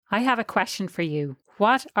I have a question for you.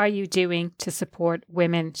 What are you doing to support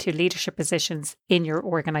women to leadership positions in your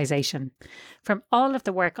organization? From all of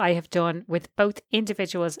the work I have done with both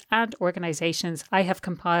individuals and organizations, I have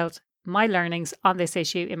compiled my learnings on this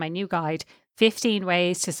issue in my new guide, 15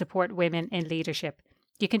 Ways to Support Women in Leadership.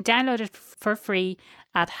 You can download it for free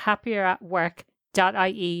at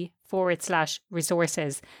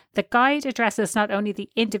happieratwork.ie/resources. The guide addresses not only the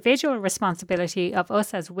individual responsibility of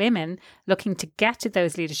us as women looking to get to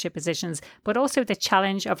those leadership positions, but also the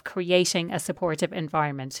challenge of creating a supportive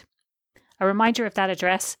environment. A reminder of that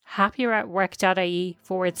address,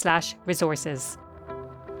 happieratwork.ie/resources.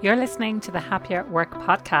 You're listening to the Happier at Work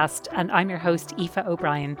podcast, and I'm your host, Aoife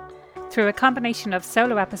O'Brien. Through a combination of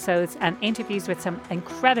solo episodes and interviews with some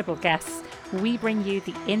incredible guests, we bring you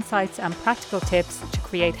the insights and practical tips to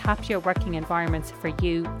create happier working environments for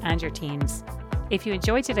you and your teams. If you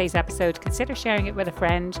enjoyed today's episode, consider sharing it with a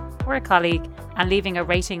friend or a colleague and leaving a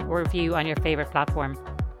rating or review on your favourite platform.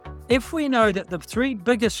 If we know that the three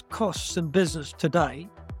biggest costs in business today,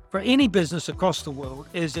 for any business across the world,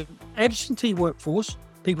 is an absentee workforce,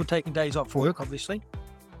 people taking days off work, obviously.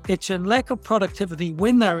 It's a lack of productivity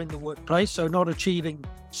when they're in the workplace, so not achieving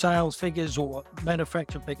sales figures or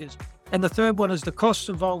manufacturing figures. And the third one is the costs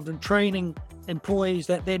involved in training employees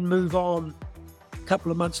that then move on a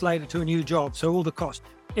couple of months later to a new job, so all the costs.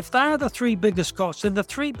 If they are the three biggest costs, then the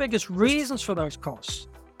three biggest reasons for those costs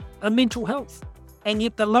are mental health. And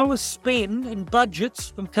yet the lowest spend in budgets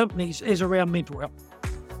from companies is around mental health.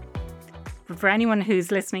 For anyone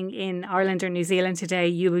who's listening in Ireland or New Zealand today,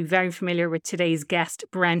 you'll be very familiar with today's guest,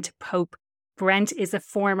 Brent Pope. Brent is a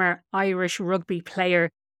former Irish rugby player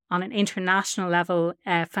on an international level,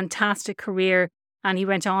 a fantastic career, and he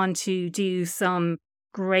went on to do some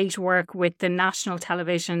great work with the national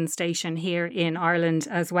television station here in Ireland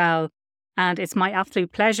as well. And it's my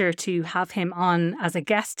absolute pleasure to have him on as a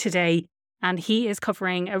guest today. And he is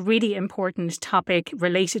covering a really important topic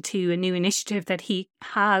related to a new initiative that he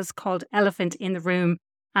has called Elephant in the Room.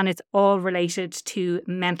 And it's all related to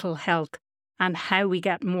mental health and how we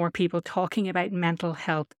get more people talking about mental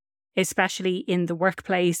health, especially in the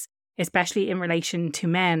workplace, especially in relation to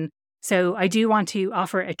men. So I do want to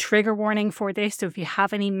offer a trigger warning for this. So if you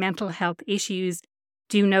have any mental health issues,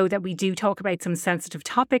 do know that we do talk about some sensitive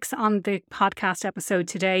topics on the podcast episode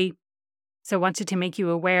today. So I wanted to make you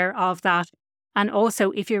aware of that. And also,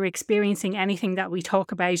 if you're experiencing anything that we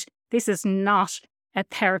talk about, this is not a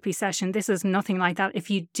therapy session. This is nothing like that. If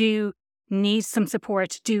you do need some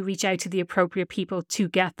support, do reach out to the appropriate people to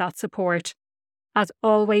get that support. As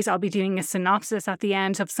always, I'll be doing a synopsis at the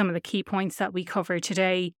end of some of the key points that we cover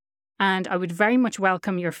today. And I would very much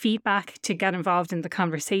welcome your feedback to get involved in the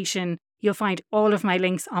conversation. You'll find all of my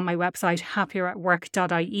links on my website,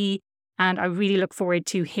 happieratwork.ie. And I really look forward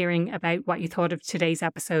to hearing about what you thought of today's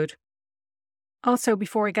episode. Also,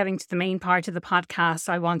 before getting to the main part of the podcast,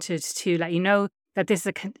 I wanted to let you know that this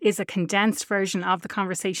is a condensed version of the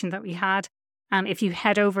conversation that we had. And if you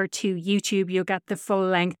head over to YouTube, you'll get the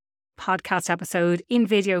full-length podcast episode in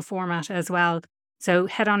video format as well. So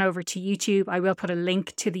head on over to YouTube. I will put a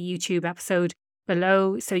link to the YouTube episode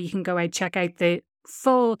below so you can go out, check out the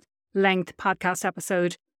full-length podcast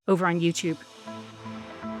episode over on YouTube.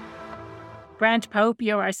 Brent Pope,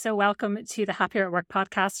 you are so welcome to the Happier at Work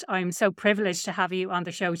podcast. I'm so privileged to have you on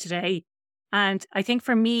the show today. And I think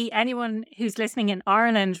for me, anyone who's listening in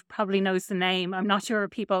Ireland probably knows the name. I'm not sure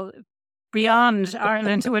people beyond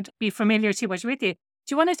Ireland would be familiar too much with you. Do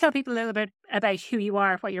you want to tell people a little bit about who you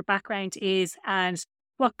are, what your background is, and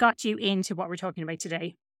what got you into what we're talking about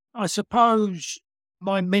today? I suppose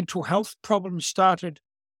my mental health problems started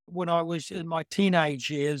when I was in my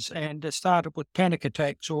teenage years, and it started with panic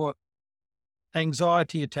attacks or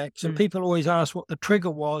anxiety attacks. And people always ask what the trigger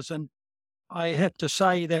was. And I have to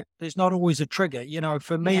say that there's not always a trigger. You know,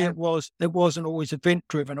 for me, it wasn't always event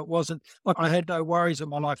driven. It wasn't like I had no worries in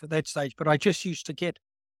my life at that stage, but I just used to get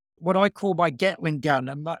what I call my Gatling gun.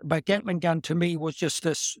 And my Gatling gun to me was just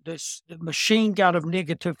this machine gun of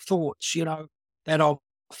negative thoughts, you know, that I'll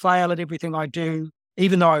fail at everything I do,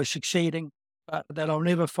 even though I was succeeding, but that I'll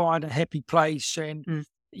never find a happy place. And,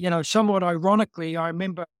 you know, somewhat ironically, I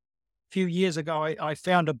remember few years ago, I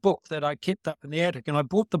found a book that I kept up in the attic, and I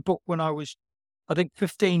bought the book when I was, I think,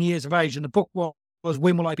 15 years of age, and the book was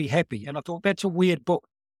When Will I Be Happy? And I thought, that's a weird book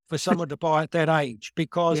for someone to buy at that age,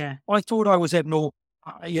 because I thought I was abnormal.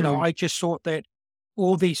 You know, I just thought that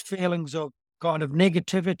all these feelings of kind of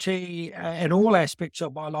negativity in all aspects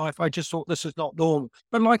of my life, I just thought this is not normal.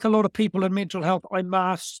 But like a lot of people in mental health, I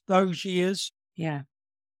masked those years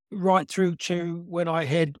right through to when I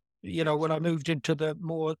had, you know, when I moved into the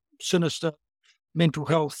more sinister mental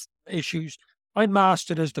health issues. I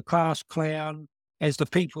mastered as the class clown, as the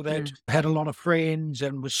people that had a lot of friends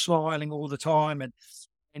and was smiling all the time. And,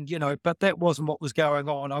 but that wasn't what was going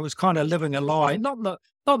on. I was kind of living a lie, not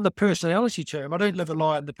in the personality term. I don't live a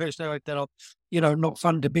lie in the personality that I'm, not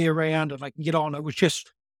fun to be around and I can get on. It was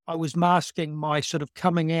just, I was masking my sort of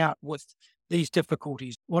coming out with these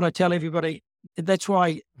difficulties. What I tell everybody, that's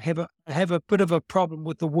why I have a bit of a problem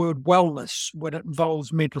with the word wellness when it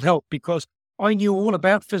involves mental health, because I knew all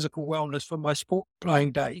about physical wellness from my sport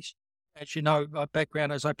playing days. As you know, my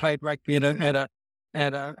background is I played rugby at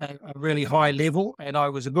a really high level, and I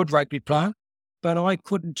was a good rugby player, but I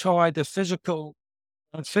couldn't tie the physical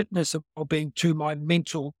fitness of well-being to my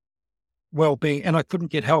mental well-being, and I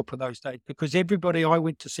couldn't get help in those days because everybody I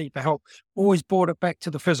went to see for help always brought it back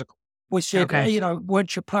to the physical. We said, Okay.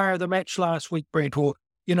 weren't you player of the match last week, Brent? Or,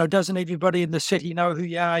 doesn't everybody in the city know who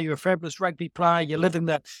you are? You're a fabulous rugby player. You're living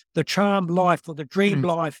the charmed life or the dream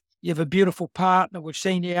life. You have a beautiful partner. We've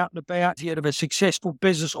seen you out and about. You have a successful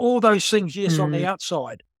business. All those things, yes, on the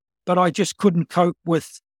outside. But I just couldn't cope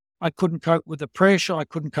with the pressure. I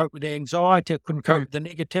couldn't cope with the anxiety. I couldn't cope with the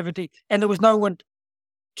negativity. And there was no one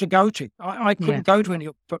to go to. I couldn't go to any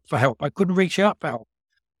for help. I couldn't reach out for help.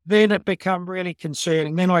 Then it became really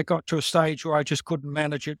concerning. Then I got to a stage where I just couldn't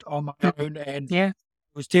manage it on my own and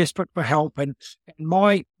was desperate for help. And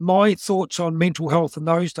my thoughts on mental health in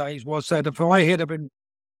those days was that if I had been,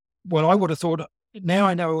 well, I would have thought, now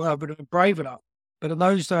I know I would have been brave enough. But in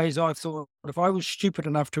those days, I thought if I was stupid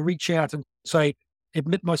enough to reach out and say,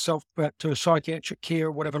 admit myself to a psychiatric care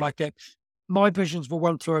or whatever like that, my visions were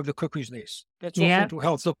one throw over the cuckoo's nest. That's what mental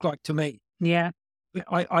health looked like to me. Yeah.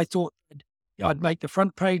 I thought I'd make the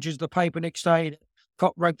front pages of the paper next day.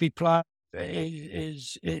 Cop rugby player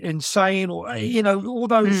is insane, or all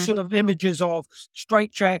those sort of images of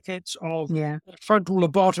straitjackets, of frontal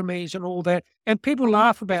lobotomies, and all that. And people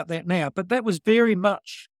laugh about that now, but that was very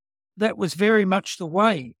much the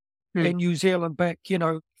way in New Zealand back,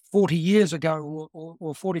 40 years ago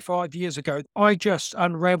or 45 years ago. I just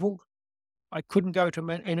unravelled. I couldn't go to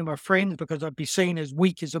any of my friends because I'd be seen as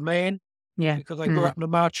weak as a man. Yeah, because I grew up in a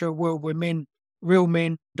macho world where real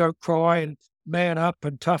men don't cry and man up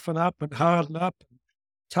and toughen up and harden up and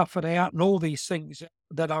toughen out and all these things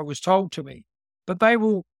that I was told to me. But they were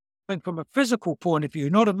all from a physical point of view,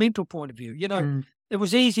 not a mental point of view. It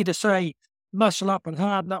was easy to say muscle up and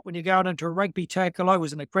harden up when you're going into a rugby tackle. I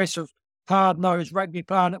was an aggressive, hard-nosed rugby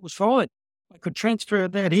player and it was fine. I could transfer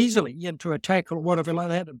that easily into a tackle or whatever like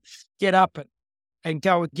that and get up and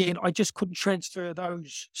go again. I just couldn't transfer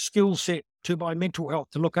those skill set to my mental health,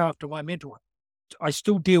 to look after my mental health. I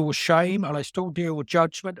still deal with shame and I still deal with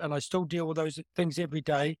judgment and I still deal with those things every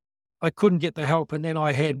day. I couldn't get the help. And then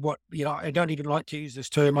I had I don't even like to use this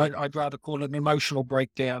term. I'd rather call it an emotional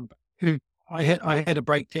breakdown. I had a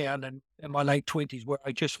breakdown in my late 20s where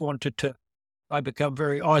I become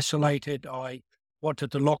very isolated. I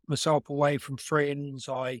wanted to lock myself away from friends.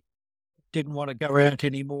 I didn't want to go out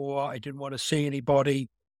anymore. I didn't want to see anybody.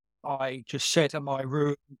 I just sat in my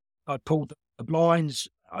room. I pulled the blinds.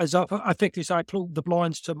 I pulled the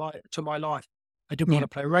blinds to my life. I didn't want to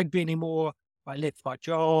play rugby anymore. I left my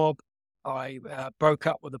job. I broke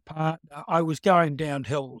up with a partner. I was going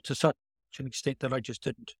downhill to such an extent that I just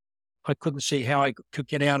didn't. I couldn't see how I could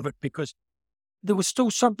get out of it because there was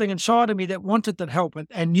still something inside of me that wanted that help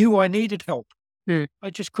and knew I needed help. I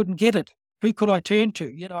just couldn't get it. Who could I turn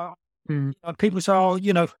to? People say,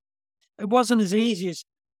 it wasn't as easy as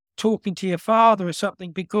talking to your father or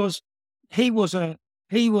something because he was an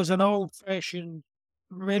old-fashioned,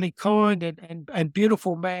 really kind and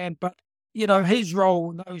beautiful man. But, his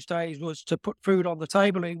role in those days was to put food on the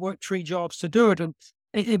table and he worked 3 jobs to do it. And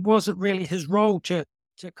it wasn't really his role to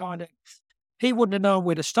kind of, he wouldn't have known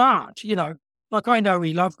where to start, Like I know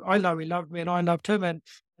he loved me and I loved him and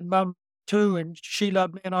Mum too, and she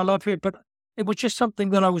loved me and I loved her. But it was just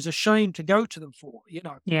something that I was ashamed to go to them for,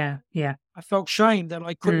 Yeah. I felt shame that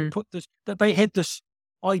I couldn't that they had this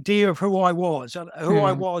idea of who I was. And who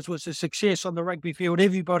I was a success on the rugby field.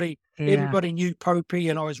 Everybody knew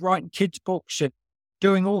Popey and I was writing kids' books and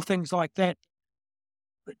doing all things like that.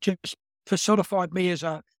 It just personified me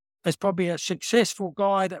as probably a successful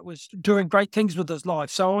guy that was doing great things with his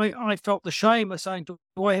life. So I felt the shame of saying,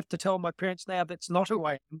 do I have to tell my parents now that's not who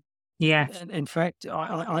I am? Yeah. And in fact,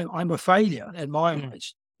 I'm a failure in my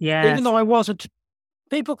eyes. Yeah. Even though I wasn't,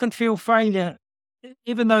 people can feel failure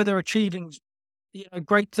even though they're achieving,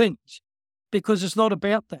 great things, because it's not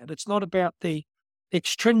about that. It's not about the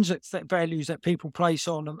extrinsic values that people place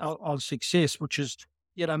on success, which is,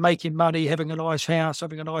 making money, having a nice house,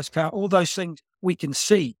 having a nice car, all those things we can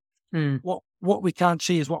see. What we can't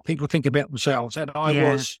see is what people think about themselves. And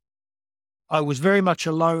I I was very much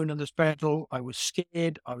alone in this battle. I was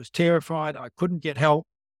scared. I was terrified. I couldn't get help,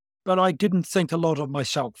 but I didn't think a lot of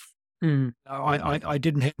myself. Mm. I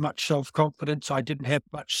didn't have much self-confidence. I didn't have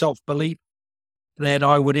much self-belief that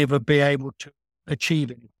I would ever be able to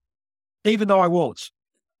achieve it, even though I was.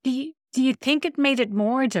 Do you think it made it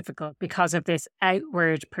more difficult because of this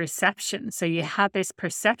outward perception? So you had this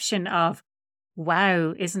perception of,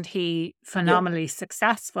 wow, isn't he phenomenally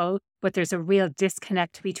successful? But there's a real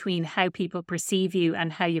disconnect between how people perceive you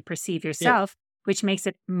and how you perceive yourself, which makes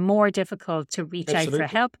it more difficult to reach out for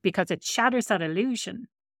help because it shatters that illusion.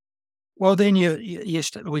 Well, then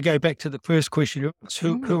we go back to the first question: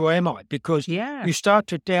 who am I? Because you start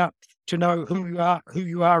to doubt to know who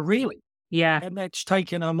you are really. Yeah, and that's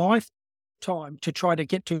taken a lifetime to try to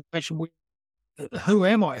get to a question where, who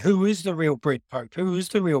am I? Who is the real Brent Pope? Who is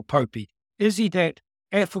the real Popey? Is he that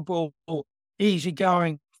affable,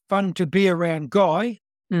 easygoing, fun to be around guy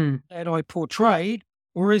that I portrayed,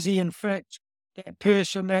 or is he in fact that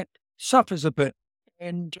person that suffers a bit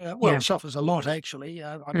and suffers a lot actually?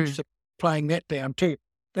 I'm just playing that down too.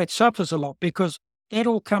 That suffers a lot because that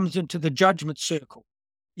all comes into the judgment circle.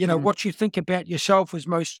 What you think about yourself is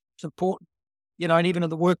most important. And even in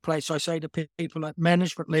the workplace, I say to people at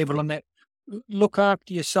management level and that, look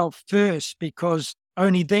after yourself first, because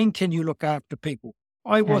only then can you look after people.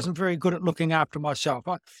 I wasn't very good at looking after myself.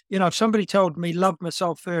 If somebody told me love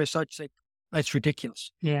myself first, I'd say that's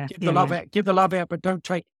ridiculous. Give the love out, but don't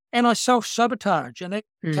take. And I self-sabotage, and that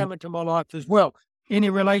came into my life as well. Any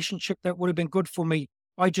relationship that would have been good for me,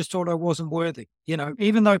 I just thought I wasn't worthy.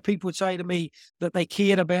 Even though people would say to me that they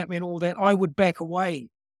cared about me and all that, I would back away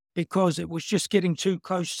because it was just getting too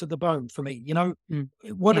close to the bone for me.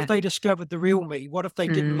 What if they discovered the real me? What if they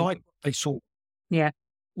didn't like what they saw? Yeah.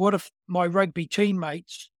 What if my rugby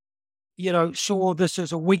teammates, saw this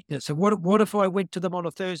as a weakness? And what if I went to them on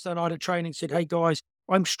a Thursday night at training and said, hey guys,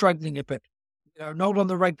 I'm struggling a bit, not on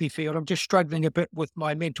the rugby field. I'm just struggling a bit with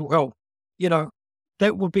my mental health.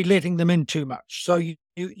 That would be letting them in too much. So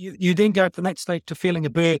you then go from that state to feeling a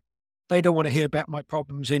bit, they don't want to hear about my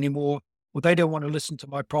problems anymore, or they don't want to listen to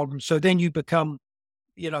my problems. So then you become,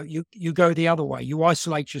 you go the other way. You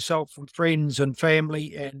isolate yourself from friends and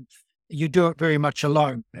family, and you do it very much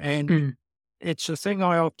alone. And it's a thing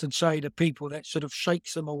I often say to people that sort of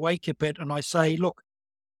shakes them awake a bit. And I say, look,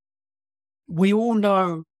 we all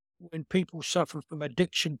know when people suffer from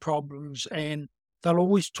addiction problems, and they'll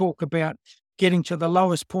always talk about getting to the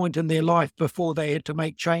lowest point in their life before they had to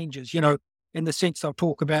make changes, in the sense they'll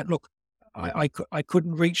talk about, look, I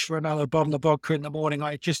couldn't reach for another bottle of vodka in the morning.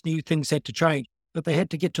 I just knew things had to change, but they had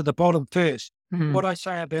to get to the bottom first. What I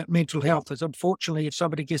say about mental health is, unfortunately, if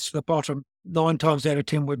somebody gets to the bottom, 9 times out of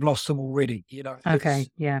 10, we've lost them already. Okay.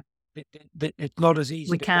 It's not as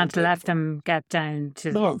easy. We can't let them get down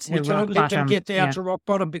to we can't let them get down to rock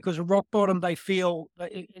bottom, because at rock bottom, they feel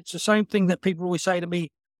it's the same thing that people always say to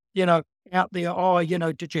me, out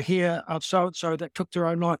there, did you hear of so-and-so that took their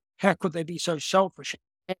own life? How could they be so selfish?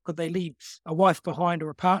 How could they leave a wife behind or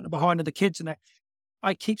a partner behind and the kids and that?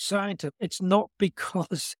 I keep saying to them, it's not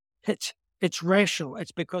because it's rational.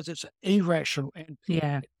 It's because it's irrational. And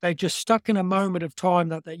they're just stuck in a moment of time,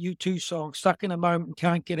 that U2 song, stuck in a moment and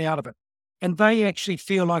can't get out of it. And they actually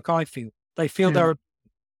feel like I feel. They feel they're a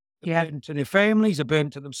burden to their families, a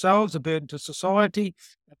burden to themselves, a burden to society,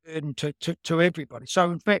 a burden to everybody.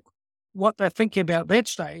 So in fact, what they're thinking about that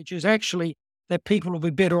stage is actually that people will be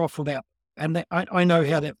better off without. And I know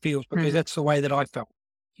how that feels, because that's the way that I felt.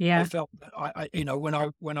 Yeah. I felt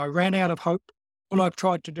that when I ran out of hope, all I've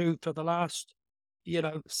tried to do for the last,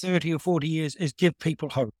 30 or 40 years is give people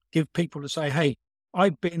hope, give people to say, hey,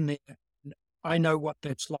 I've been there. I know what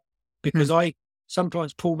that's like, because I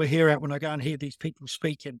sometimes pull my hair out when I go and hear these people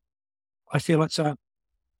speaking. I feel like saying,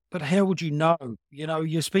 but how would you know?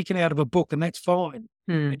 You're speaking out of a book, and that's fine.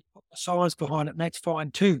 And you put the science behind it, and that's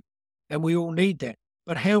fine too. And we all need that.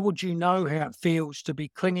 But how would you know how it feels to be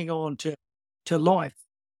clinging on to life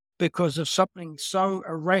because of something so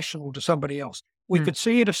irrational to somebody else? We could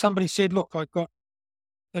see it if somebody said, look, I've got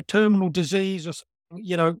a terminal disease or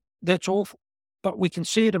something, that's awful. But we can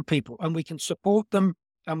see it in people, and we can support them,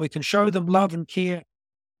 and we can show them love and care.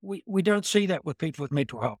 We don't see that with people with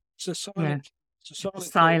mental health. It's a silent. It's a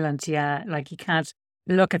silent, like you can't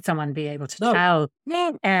look at someone and be able to tell.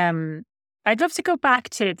 No. I'd love to go back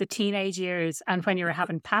to the teenage years and when you were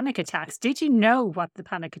having panic attacks. Did you know what the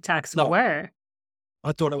panic attacks were?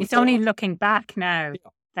 I thought it was. It's only looking back now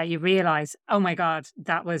that you realise, oh my God,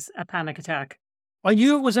 that was a panic attack. I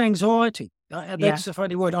knew it was anxiety. That's the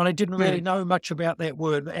funny word. And I didn't really know much about that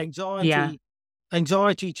word. But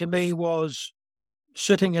anxiety to me was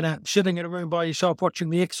sitting in a room by yourself watching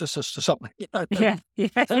The Exorcist or something. Yeah.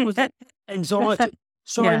 That was anxiety.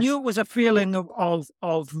 So I Yes. knew it was a feeling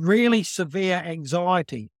of really severe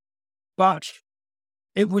anxiety, but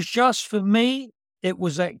it was just for me. It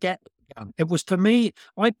was that gap. It was for me.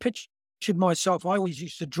 I pictured myself. I always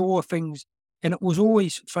used to draw things, and it was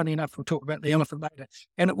always funny enough. We'll talk about the elephant later.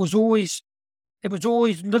 And it was always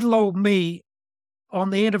little old me on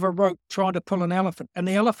the end of a rope trying to pull an elephant, and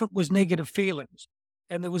the elephant was negative feelings,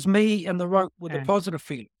 and there was me and the rope with the positive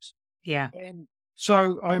feelings. Yeah. And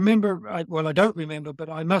so I remember, I don't remember, but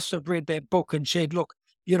I must have read that book and said, look,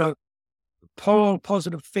 pull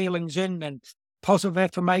positive feelings in and positive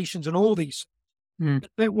affirmations and all these.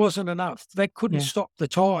 But that wasn't enough. That couldn't stop the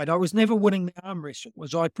tide. I was never winning the arm wrestle,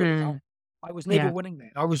 was I pretty much. I was never winning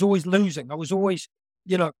that. I was always losing. I was always,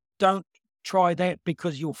 don't try that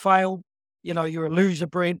because you'll fail. You're a loser,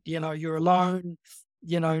 Brent. You're alone.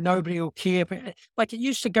 Nobody will care. Like, it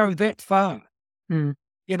used to go that far. And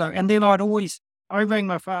then I rang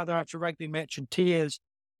my father after a rugby match in tears.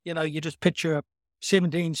 You just picture a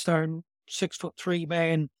 17 stone, 6'3"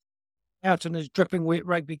 man out in his dripping wet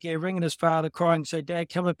rugby gear, ringing his father, crying, say, Dad,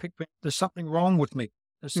 come and pick me up. There's something wrong with me.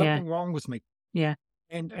 There's something wrong with me. Yeah.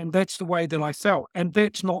 And that's the way that I felt. And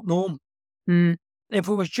that's not normal. If it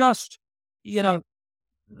was just,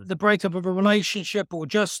 the breakup of a relationship or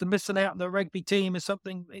just the missing out on the rugby team or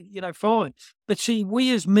something, fine. But see,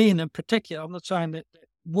 we as men in particular, I'm not saying that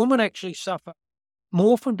women actually suffer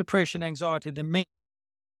more from depression, anxiety than men.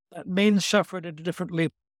 Men suffer it at a different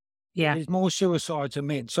level. Yeah. There's more suicides in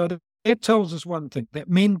men. So that tells us one thing, that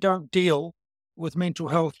men don't deal with mental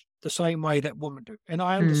health the same way that women do. And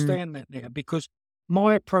I understand that now, because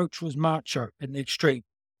my approach was macho in the extreme.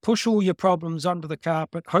 Push all your problems under the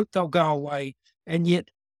carpet, hope they'll go away, and yet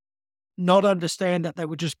not understand that they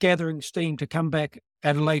were just gathering steam to come back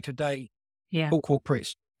at a later day. Full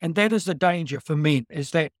press. And that is the danger for men,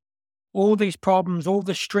 is that all these problems, all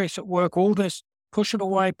the stress at work, all this, push it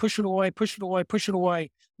away, push it away, push it away, push it away.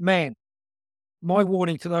 Man, my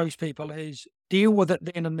warning to those people is deal with it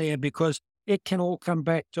then and there, because it can all come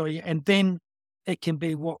back to you. And then it can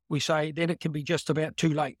be what we say, then it can be just about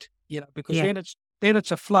too late, because then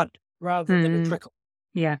it's a flood rather than a trickle.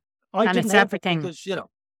 Yeah. And it's everything. Because,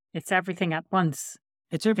 it's everything at once.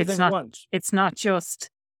 It's everything at once. It's not just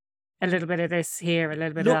a little bit of this here, a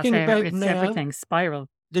little bit of that there. It's everything spiral.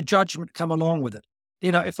 The judgment come along with it.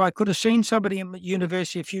 If I could have seen somebody in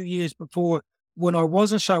university a few years before when I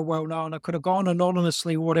wasn't so well known, I could have gone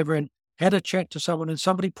anonymously or whatever and had a chat to someone and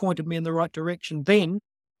somebody pointed me in the right direction, then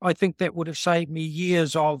I think that would have saved me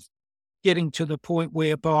years of getting to the point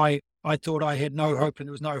whereby I thought I had no hope and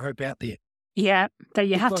there was no hope out there. Yeah, that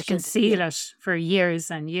you have to conceal it for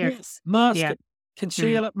years and years. Yes, mask it,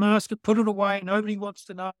 conceal it, mask it, put it away. Nobody wants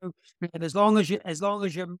to know. And as long as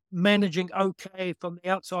you're managing okay from the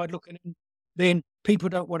outside looking in, then people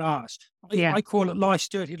don't want to ask. I call it life's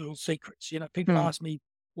dirty little secrets. People ask me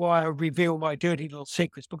why I reveal my dirty little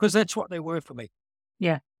secrets, because that's what they were for me.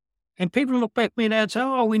 Yeah. And people look back at me now and say,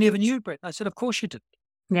 "Oh, we never knew, Brent." I said, "Of course you did."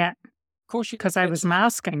 Yeah. Of course you did. Because I was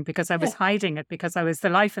masking, because I was hiding it, because I was the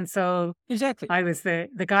life and soul. Exactly. I was the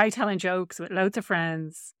guy telling jokes with loads of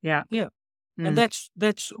friends. Yeah. Yeah. And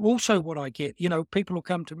that's also what I get. People will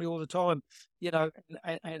come to me all the time,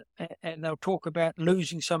 and they'll talk about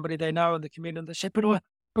losing somebody they know in the community. And they say,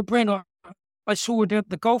 but Brent, I saw him at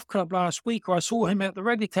the golf club last week, or I saw him at the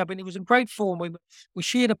rugby club and he was in great form. We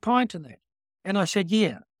shared a pint in that. And I said,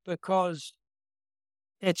 yeah, because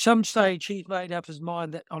at some stage he's made up his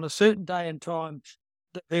mind that on a certain day and time,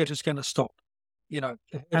 the hurt is going to stop. The hurt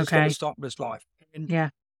is going to stop in his life.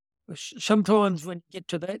 And sometimes when you get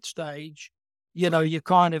to that stage, you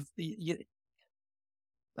kind of,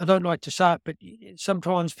 I don't like to say it, but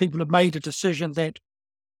sometimes people have made a decision that,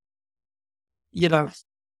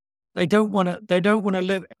 they don't want to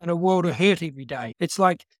live in a world of hurt every day. It's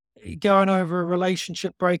like going over a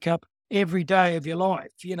relationship breakup every day of your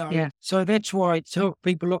life, So that's why I tell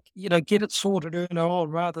people, look, get it sorted early on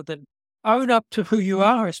rather than own up to who you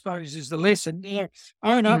are, I suppose, is the lesson. Yeah.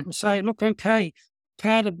 Own up and say, look, okay,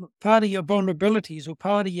 part of your vulnerabilities or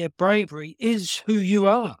part of your bravery is who you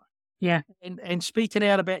are. Yeah. And speaking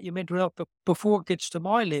out about your mental health before it gets to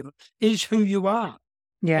my level is who you are.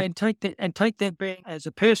 Yeah. And take that being as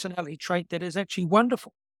a personality trait that is actually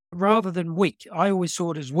wonderful rather than weak. I always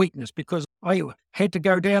saw it as weakness because I had to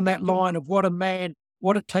go down that line of what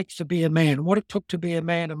it takes to be a man, what it took to be a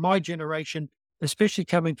man in my generation, especially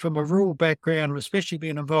coming from a rural background, especially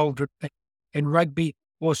being involved in rugby,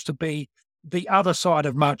 was to be the other side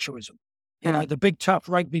of machoism. The big tough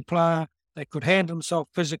rugby player that could handle himself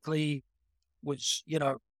physically was,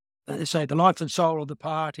 say, the life and soul of the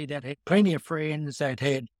party, that had plenty of friends, that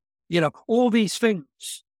had, all these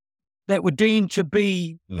things that were deemed to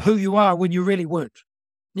be who you are when you really weren't.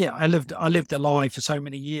 Yeah, I lived a lie for so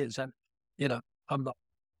many years, and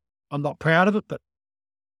I'm not proud of it, but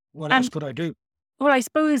what else And could I do? well, I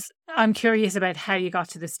suppose I'm curious about how you got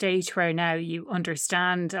to the stage where now you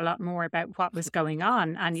understand a lot more about what was going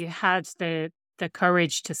on, and you had the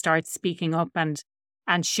courage to start speaking up and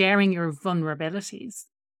sharing your vulnerabilities.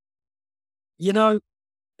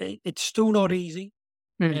 It's still not easy.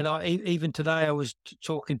 Mm. And even today, I was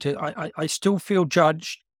talking to, I still feel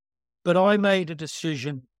judged, but I made a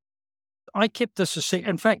decision. I kept this a secret.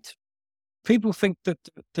 In fact, people think that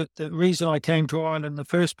the reason I came to Ireland in the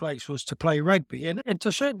first place was to play rugby, and to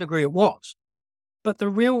a certain degree it was. But the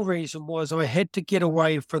real reason was I had to get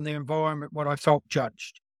away from the environment where I felt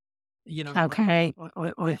judged. Okay.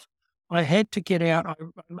 I had to get out.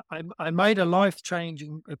 I made a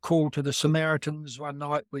life-changing call to the Samaritans one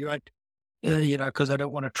night. We went, because I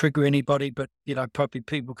don't want to trigger anybody, but, probably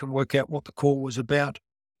people can work out what the call was about.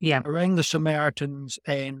 Yeah. I rang the Samaritans,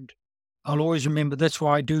 and I'll always remember that's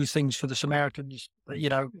why I do things for the Samaritans,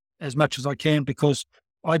 as much as I can, because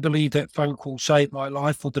I believe that phone call saved my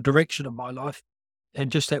life, or the direction of my life,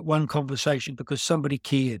 and just that one conversation because somebody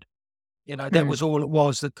cared. That was all it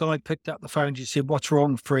was. The guy picked up the phone and he said, "What's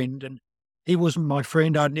wrong, friend?" And he wasn't my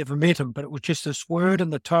friend. I'd never met him, but it was just this word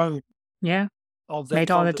and the tone Yeah. of that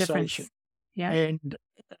Made all the difference. conversation. Yeah. And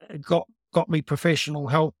it got me professional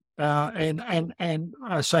help. And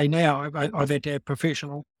I say now I've had to have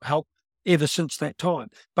professional help ever since that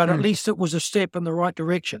time. But at least it was a step in the right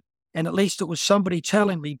direction. And at least it was somebody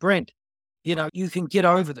telling me, "Brent, you can get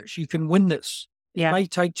over this. You can win this. It Yeah. may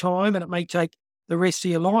take time, and it may take the rest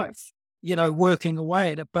of your life, working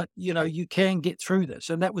away at it, but, you can get through this."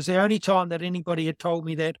 And that was the only time that anybody had told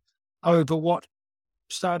me that over what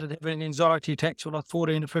started having anxiety attacks when I was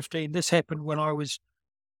 14 or 15. This happened when I was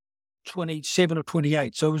 27 or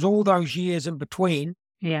 28. So it was all those years in between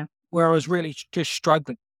Yeah. where I was really just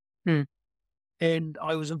struggling. Hmm. And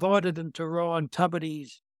I was invited into Ryan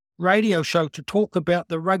Tubridy's radio show to talk about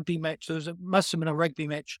the rugby match. It must have been a rugby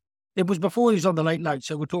match. It was before he was on the Late Late.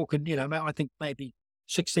 So we're talking, I think maybe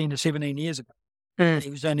 16 or 17 years ago. He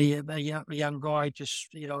was only a young guy,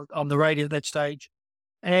 just, on the radio at that stage.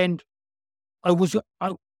 And I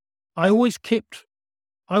always kept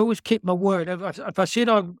my word. If I said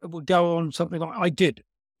I would go on something, I did.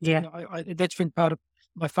 Yeah. That's been part of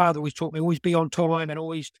my father always taught me, always be on time and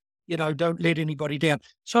always, don't let anybody down.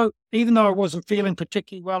 So even though I wasn't feeling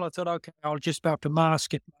particularly well, I thought, okay, I was just about to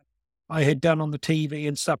mask it. I had done on the TV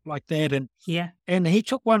and stuff like that. And he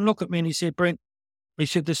took one look at me and he said, "Brent," he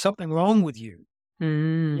said, "there's something wrong with you."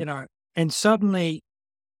 And suddenly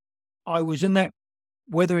I was in that,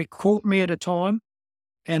 whether it caught me at a time,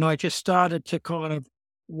 and I just started to kind of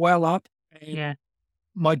well up, and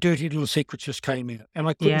my dirty little secrets just came out, and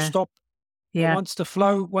I couldn't stop. Yeah. Once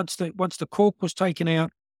the cork was taken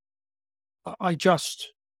out, I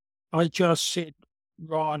just said,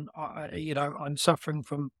 "Ryan, I'm suffering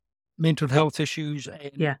from mental health issues,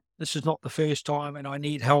 and this is not the first time, and I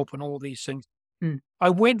need help," and all these things. I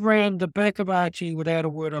went round the back of Archie without a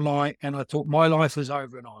word of lie, and I thought my life is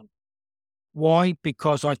over and on. Why?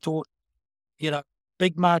 Because I thought,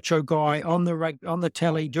 big macho guy on the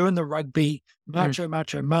telly doing the rugby, macho,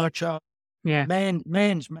 man's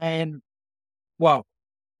man. Well,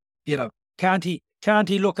 can't he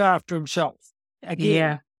look after himself?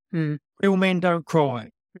 Again, real men don't cry.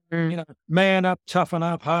 Man up, toughen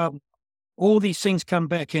up, hard. All these things come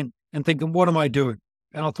back in, and thinking, what am I doing?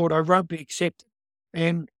 And I thought I won't be accepted.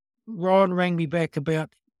 And Ryan rang me back about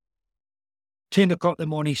 10 o'clock in the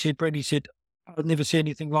morning. He said, "Brent," he said, "I've never seen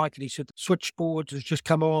anything like it." He said, "The switchboard has just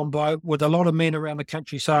come on by with a lot of men around the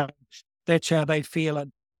country saying that's how they feel.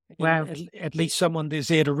 And Wow. at least someone is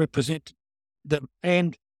there to represent them."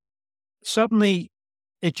 And suddenly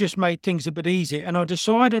it just made things a bit easier. And I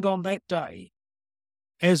decided on that day,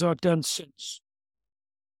 as I've done since,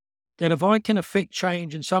 that if I can affect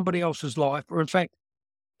change in somebody else's life, or in fact,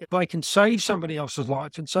 if I can save somebody else's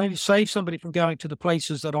life and save somebody from going to the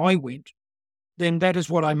places that I went, then that is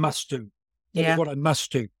what I must do. That is what I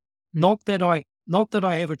must do. Not that I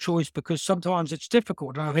have a choice, because sometimes it's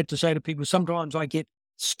difficult. And I've had to say to people, sometimes I get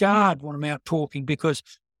scarred when I'm out talking, because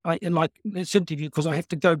like this interview, because I have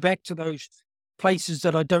to go back to those places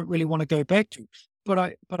that I don't really want to go back to.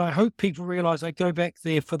 But I hope people realize I go back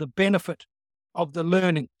there for the benefit of the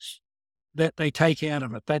learnings that they take out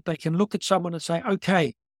of it, that they can look at someone and say,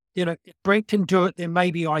 okay, if Brent can do it, then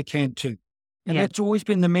maybe I can too. And that's always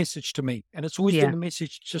been the message to me. And it's always been the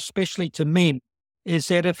message, especially to men, is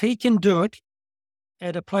that if he can do it,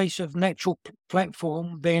 at a place of natural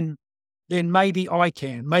platform, then maybe I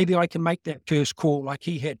can. Maybe I can make that first call like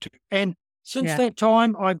he had to. And since that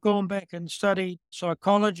time, I've gone back and studied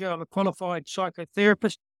psychology. I'm a qualified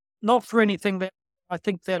psychotherapist, not for anything that I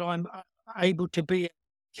think that I'm able to be a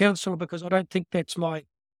counselor, because I don't think that's my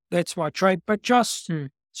trade, but just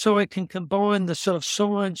so I can combine the sort of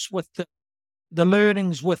science with the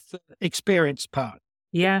learnings with the experience part.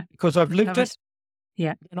 Yeah. Because I've lived it.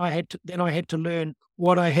 Yeah. And I had to learn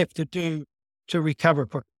what I have to do to recover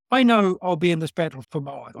from it. I know I'll be in this battle for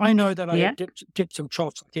my life. I know that I have dipped some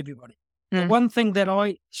troughs like everybody. The one thing that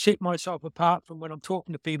I set myself apart from when I'm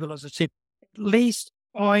talking to people, as I said, at least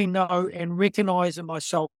I know and recognize in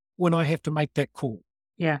myself when I have to make that call.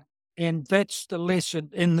 Yeah. And that's the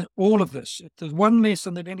lesson in all of this. If there's one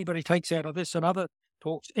lesson that anybody takes out of this and other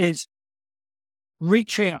talks, is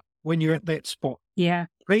reach out when you're at that spot. Yeah.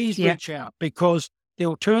 Please reach out, because the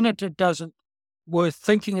alternative doesn't worth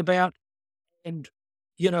thinking about. And,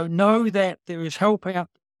 know that there is help out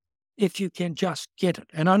if you can just get it.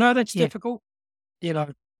 And I know that's difficult.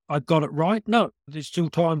 I've got it right. No, there's still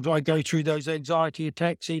times I go through those anxiety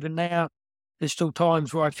attacks even now. There's still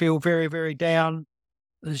times where I feel very, very down.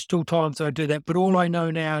 There's still times I do that. But all I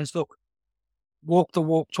know now is, look, walk the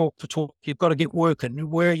walk, talk the talk. You've got to get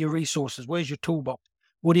working. Where are your resources? Where's your toolbox?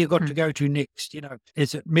 What do you got to go to next?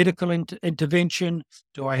 Is it medical intervention?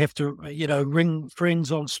 Do I have to, ring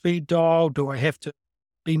friends on speed dial? Do I have to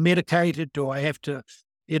be medicated? Do I have to,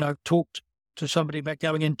 talk to somebody about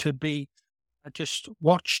going in to be just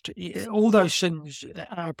watched? All those things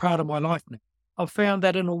are a part of my life now. I've found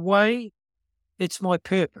that in a way, it's my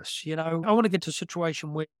purpose. I want to get to a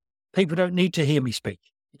situation where people don't need to hear me speak.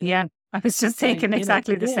 Yeah. I was just thinking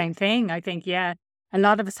exactly the same thing. I think, a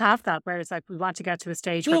lot of us have that, whereas we want to get to a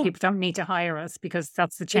stage where people don't need to hire us, because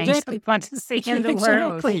that's the change that we want to see in the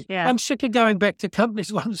world. Yeah. I'm sick of going back to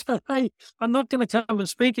companies once. Hey, I'm not going to come and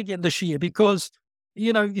speak again this year because,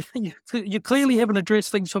 you clearly haven't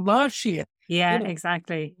addressed things from last year. Yeah,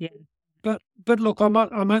 exactly. Yeah. But look, I'm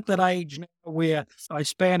at that age now where I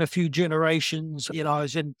span a few generations. I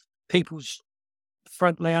was in people's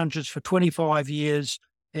front lounges for 25 years.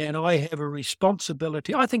 And I have a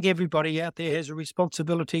responsibility. I think everybody out there has a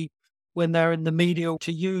responsibility when they're in the media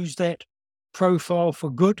to use that profile for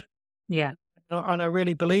good. Yeah. And I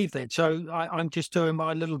really believe that. So I'm just doing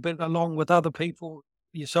my little bit along with other people,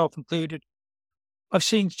 yourself included. I've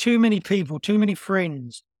seen too many people, too many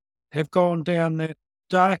friends have gone down that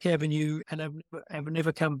dark avenue and have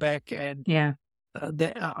never come back. And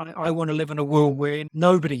I want to live in a world where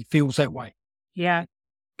nobody feels that way. Yeah.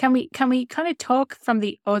 Can we kind of talk from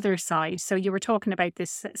the other side? So you were talking about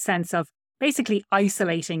this sense of basically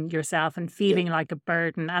isolating yourself and feeling like a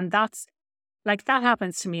burden. And that's like, that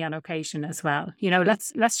happens to me on occasion as well.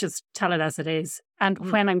 Let's just tell it as it is.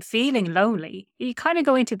 And when I'm feeling lonely, you kind of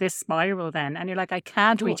go into this spiral then, and you're like, I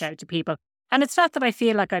can't reach out to people. And it's not that I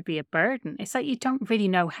feel like I'd be a burden. It's that you don't really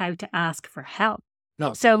know how to ask for help.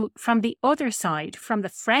 No. So from the other side, from the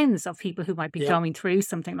friends of people who might be going through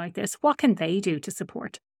something like this, what can they do to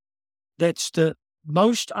support? That's the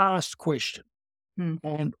most asked question.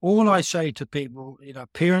 And all I say to people,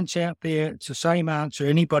 parents out there, it's the same answer.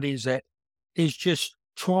 Anybody is just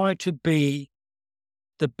try to be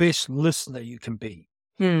the best listener you can be.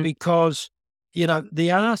 Because,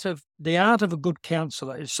 the art of a good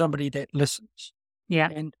counselor is somebody that listens. Yeah.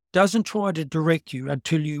 And doesn't try to direct you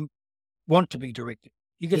until you want to be directed.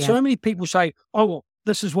 You get so many people say, oh, well,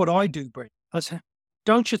 this is what I do, Brent. I say,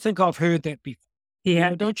 don't you think I've heard that before?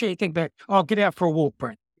 Yeah. Don't you think back, get out for a walk,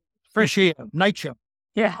 Brent. Fresh air, nature.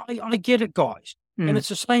 Yeah. I get it, guys. And it's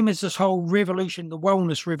the same as this whole revolution, the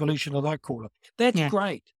wellness revolution, as I call it. That's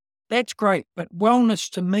great. That's great. But wellness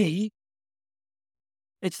to me,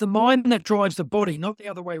 it's the mind that drives the body, not the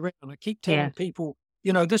other way around. I keep telling people,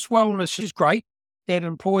 this wellness is great. That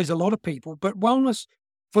employs a lot of people. But wellness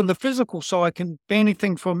from the physical side can be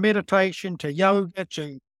anything from meditation to yoga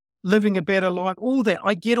to living a better life, all that.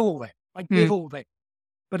 I get all that. I get all that.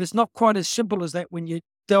 But it's not quite as simple as that when you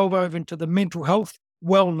delve over into the mental health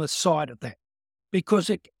wellness side of that, because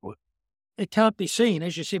it can't be seen.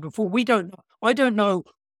 As you said before, I don't know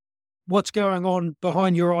what's going on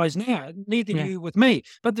behind your eyes now, neither do you with me.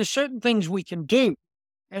 But there's certain things we can do.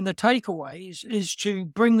 And the takeaway is to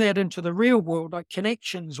bring that into the real world, like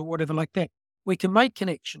connections or whatever like that. We can make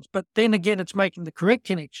connections, but then again, it's making the correct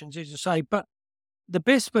connections, as you say. But the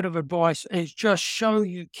best bit of advice is just show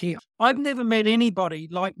you care. I've never met anybody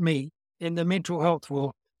like me in the mental health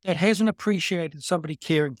world that hasn't appreciated somebody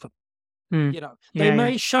caring for them. They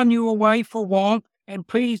may shun you away for a while, and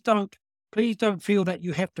please don't feel that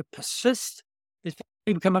you have to persist. There's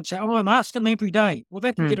people come up and say, "Oh, I'm asking them every day." Well,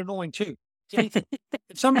 that can get annoying too. If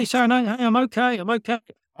somebody's saying, "Hey, I'm okay, I'm okay."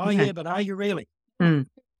 Oh, yeah, but are you really?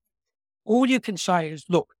 All you can say is,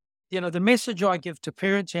 look, the message I give to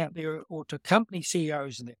parents out there or to company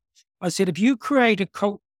CEOs and that, I said, if you create a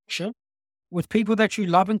culture with people that you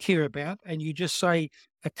love and care about, and you just say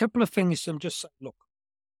a couple of things to them, just say, look,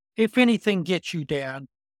 if anything gets you down,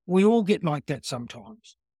 we all get like that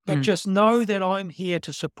sometimes. But just know that I'm here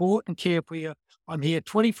to support and care for you. I'm here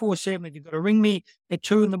 24/7. If you've got to ring me at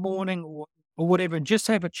 2 in the morning or whatever, and just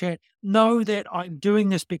have a chat, know that I'm doing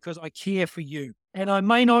this because I care for you. And I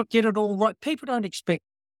may not get it all right. People don't expect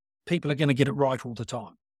people are going to get it right all the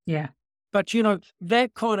time. Yeah. But,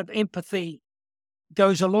 that kind of empathy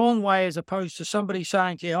goes a long way, as opposed to somebody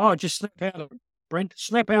saying to you, "Oh, just snap out of it, Brent,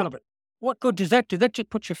 snap out of it." What good does that do? That just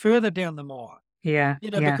puts you further down the mire. Yeah.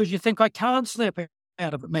 Because you think, "I can't snap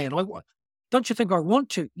out of it, man. Don't you think I want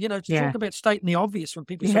to?" Talk about stating the obvious when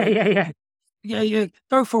people say, yeah,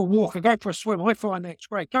 go for a walk or go for a swim. I find that's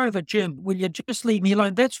great. Go to the gym. Will you just leave me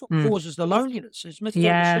alone? That's what causes the loneliness, is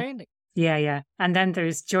misunderstanding. Yeah. And then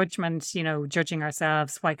there's judgment, judging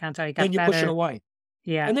ourselves. Why can't I get Then you better? push it away.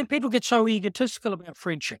 Yeah. And then people get so egotistical about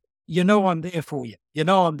friendship. I'm there for you.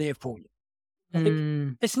 I'm there for you.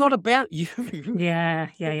 It's not about you. Yeah.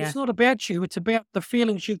 It's not about you. It's about the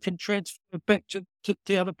feelings you can transfer back to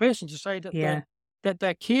the other person, to say that that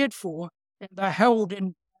they're cared for and they're held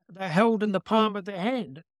in the palm of their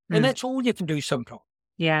hand. And that's all you can do sometimes.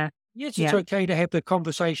 Yeah. Yes, it's okay to have the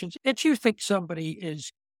conversations. If you think somebody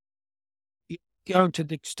is going to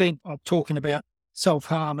the extent of talking about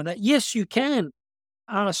self-harm and that, yes, you can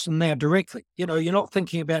ask them now directly. You're not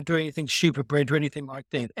thinking about doing anything stupid, Brent, or anything like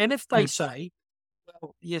that. And if they say,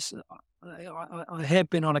 "Well, yes, I have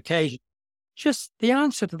been on occasion," just the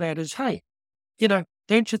answer to that is, "Hey,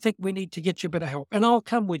 don't you think we need to get you a bit of help? And I'll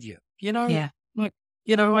come with you." I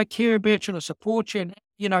care about you and I support you.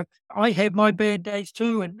 And, I have my bad days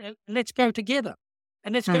too. And let's go together.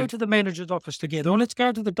 And let's go to the manager's office together. Or let's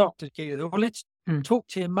go to the doctor together. Or let's talk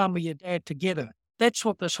to your mum or your dad together. That's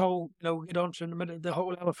what this whole, we'll get on to in a minute, the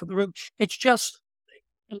whole elephant in the room. It's just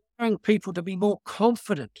allowing people to be more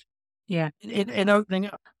confident in opening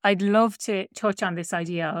up. I'd love to touch on this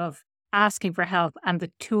idea of asking for help and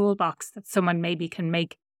the toolbox that someone maybe can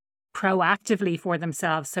make proactively for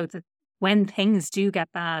themselves, so that when things do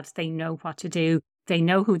get bad, they know what to do. They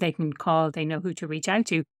know who they can call. They know who to reach out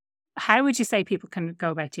to. How would you say people can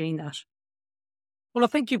go about doing that? Well, I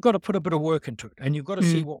think you've got to put a bit of work into it, and you've got to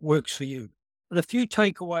see what works for you. But a few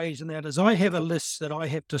takeaways in that is, I have a list that I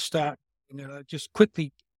have to start, just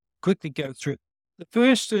quickly go through. The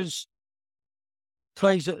first is,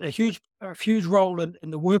 plays a huge role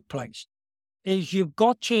in the workplace, is you've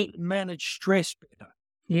got to manage stress better.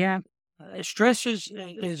 Yeah. Stress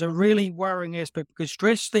is a really worrying aspect, because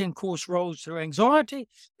stress then, of course, rolls through anxiety,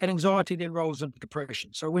 and anxiety then rolls into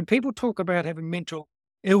depression. So when people talk about having mental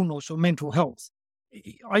illness or mental health,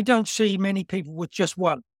 I don't see many people with just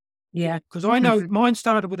one. Yeah. Because I know mine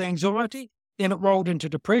started with anxiety, then it rolled into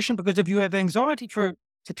depression, because if you have anxiety for a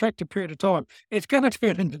protracted period of time, it's going to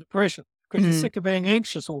turn into depression, because you're sick of being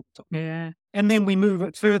anxious all the time. Yeah. And then we move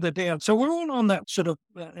it further down. So we're all on that sort of,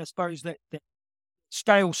 I suppose, that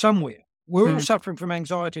scale somewhere. We're all suffering from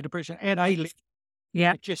anxiety, depression at a level.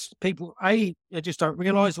 Yeah. It just people, A, they just don't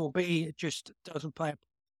realise, or B, it just doesn't play.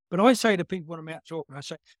 But I say to people when I'm out talking, I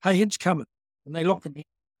say, "Hey, it's coming." And they look at me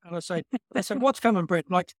and I say, "What's coming, Brent?"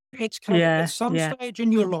 Like, it's coming. At some stage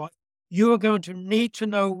in your life, you are going to need to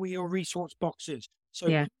know where your resource box is. So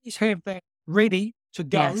please have that ready to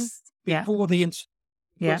go before the incident.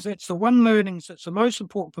 Because that's the one learning that's the most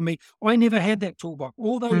important for me. I never had that toolbox.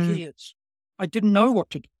 All those years, I didn't know what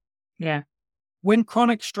to do. Yeah. When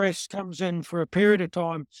chronic stress comes in for a period of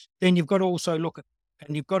time, then you've got to also look at it,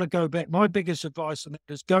 and you've got to go back. My biggest advice on that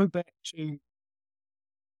is go back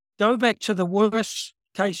to the worst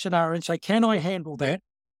case scenario and say, "Can I handle that?"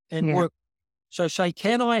 And work. So say,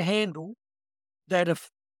 "Can I handle that if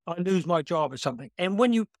I lose my job or something?" And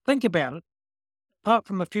when you think about it, apart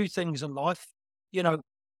from a few things in life, and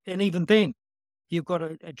even then, you've got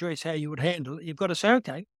to address how you would handle it. You've got to say,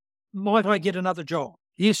 "Okay, might I get another job?"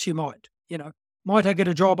 Yes, you might. Might I get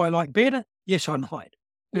a job I like better? Yes, I might.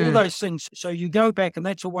 All those things. So you go back, and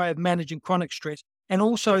that's a way of managing chronic stress. And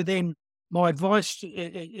also then, my advice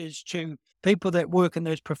is to people that work in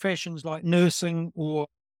those professions like nursing or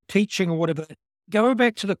teaching or whatever, go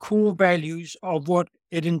back to the core values of what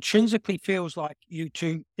it intrinsically feels like you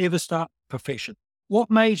to ever start a profession.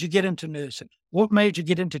 What made you get into nursing? What made you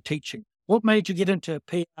get into teaching? What made you get into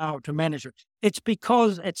PR, to management? It's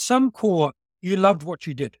because at some core, you loved what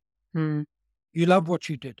you did. You loved what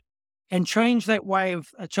you did. and change that way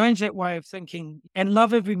of thinking, and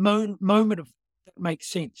love every moment of that makes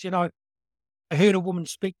sense. I heard a woman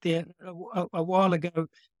speak there a while ago,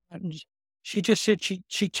 and she just said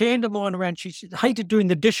she turned her mind around. She said, hated doing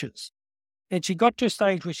the dishes, and she got to a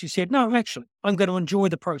stage where she said, "No, actually, I'm going to enjoy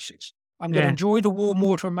the process. I'm going to Yeah. enjoy the warm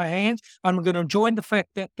water in my hands. I'm going to enjoy the fact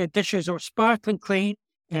that the dishes are sparkling clean,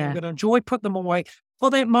 and I'm Yeah. going to enjoy putting them away. For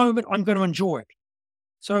that moment, I'm going to enjoy it."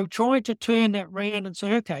 So try to turn that round and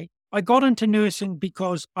say, okay, I got into nursing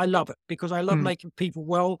because I love it, because I love Mm. making people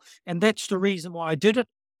well. And that's the reason why I did it.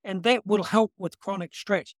 And that will help with chronic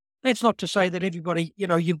stress. That's not to say that everybody,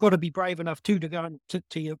 you've got to be brave enough to go and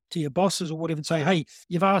to your bosses or whatever and say, hey,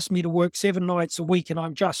 you've asked me to work 7 nights a week and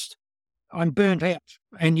I'm burnt out.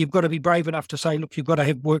 And you've got to be brave enough to say, look, you've got to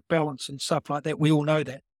have work balance and stuff like that. We all know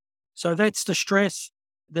that. So that's the stress.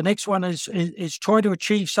 The next one is try to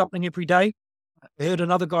achieve something every day. I heard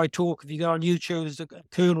another guy talk. If you go on YouTube, there's a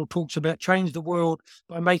colonel talks about change the world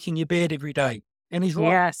by making your bed every day. And he's right.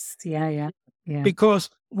 Yes. Yeah. Because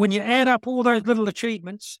when you add up all those little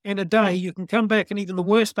achievements in a day, you can come back and even the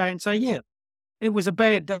worst day and say, yeah, it was a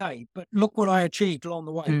bad day, but look what I achieved along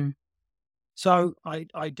the way. Mm. So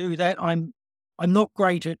I do that. I'm not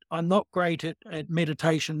great at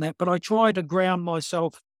meditation, but I try to ground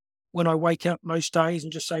myself when I wake up most days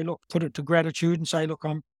and just say, look, put it to gratitude and say, look,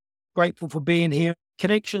 I'm grateful for being here.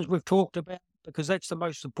 Connections we've talked about, because that's the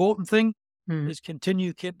most important thing, is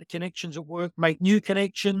continue the connections at work, make new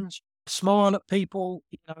connections, smile at people,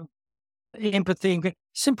 empathy and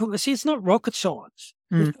simple. See, it's not rocket science.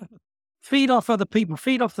 Feed off other people,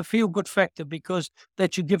 feed off the feel-good factor, because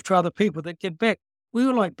that you give to other people that give back. We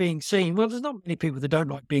all like being seen. Well, there's not many people that don't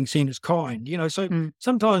like being seen as kind, so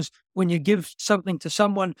sometimes when you give something to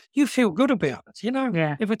someone, you feel good about it,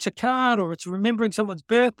 Yeah. if it's a card or it's remembering someone's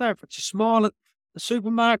birthday, if it's a smile at the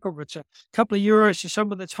supermarket or it's a couple of euros to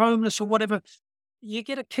someone that's homeless or whatever, you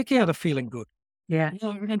get a kick out of feeling good. Yeah.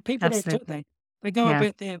 And people don't do that. Absolutely. They go Yeah.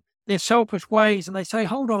 about their selfish ways and they say,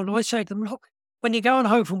 hold on. I say to them, look, when you're going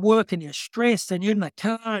home from work and you're stressed and you're in the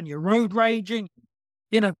car and you're road raging,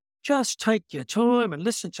 just take your time and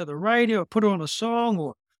listen to the radio or put on a song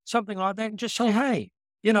or something like that and just say, hey,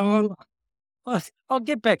 I'll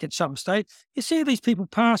get back at some stage. You see these people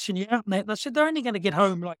passing you out and that, and I said, they're only going to get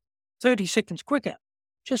home like 30 seconds quicker.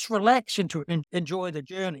 Just relax into it and enjoy the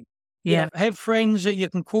journey. Yeah. Have friends that you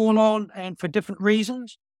can call on and for different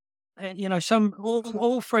reasons. And,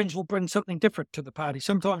 all friends will bring something different to the party.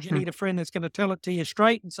 Sometimes you need a friend that's going to tell it to you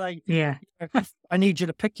straight and say, Yeah. I need you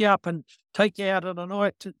to pick you up and take you out on a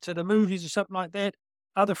night to the movies or something like that.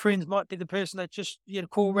 Other friends might be the person that just,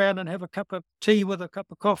 call around and have a cup of tea with a cup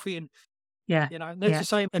of coffee. And, Yeah. that's the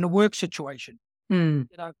same in a work situation. Mm.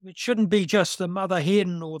 It shouldn't be just the mother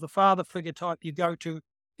hen or the father figure type you go to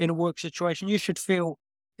in a work situation. You should feel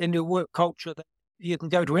in your work culture that you can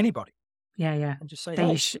go to anybody. Yeah. And just say, That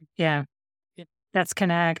hey, you yeah. Let's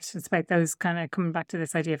connect. It's about those kind of coming back to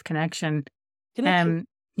this idea of connection. connection.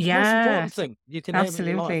 The most Yeah. important thing you can have in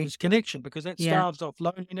your life Absolutely. is connection, because that Yeah. starves off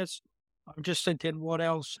loneliness. I'm just thinking, what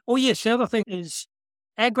else? Oh, yes, the other thing is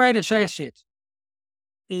our greatest asset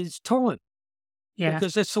is time, Yeah.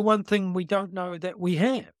 because that's the one thing we don't know that we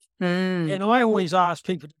have. Mm. And I always ask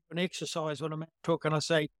people to do an exercise when I'm talking. I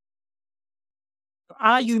say,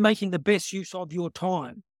 are you making the best use of your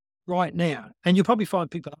time right now? And you'll probably find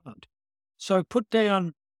people aren't. So put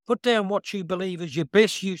down what you believe is your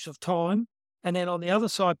best use of time, and then on the other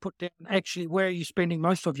side, put down actually where are you spending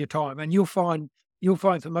most of your time, and you'll find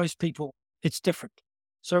for most people it's different.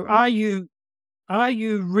 So do you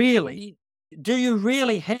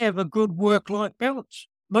really have a good work-life balance?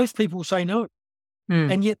 Most people say no,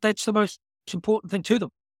 and yet that's the most important thing to them.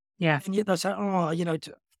 Yeah. And yet they say,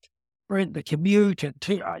 Brent, the commute, and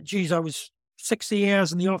geez, I was 60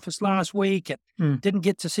 hours in the office last week and didn't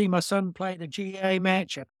get to see my son play in a GA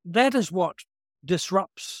match. And that is what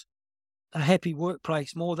disrupts a happy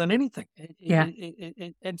workplace more than anything.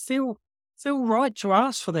 And feel right to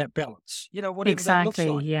ask for that balance, whatever that looks Exactly.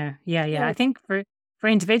 like. Yeah. I think for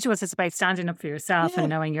individuals, it's about standing up for yourself and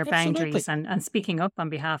knowing your absolutely. boundaries and speaking up on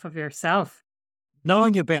behalf of yourself.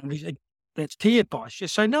 Knowing your boundaries, that's key advice.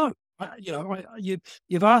 Just say, no,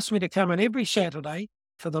 you've asked me to come in every Saturday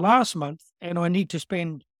for the last month, and I need to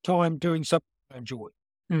spend time doing something I enjoy.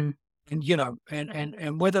 Mm.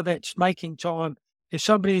 And whether that's making time, if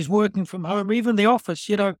somebody is working from home, even the office,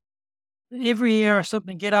 every hour or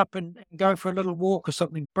something, get up and go for a little walk or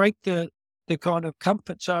something, break the kind of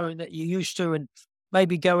comfort zone that you're used to, and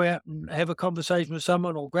maybe go out and have a conversation with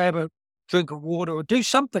someone or grab a drink of water or do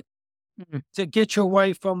something to get you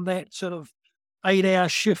away from that sort of 8-hour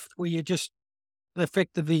shift where you're just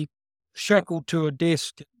effectively shackled to a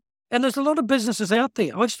desk And there's a lot of businesses out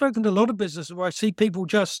there. I've spoken to a lot of businesses where I see people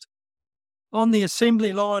just on the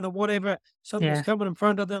assembly line or whatever, something's coming in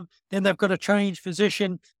front of them, then they've got to change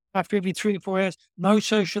position after every 3 or 4 hours. No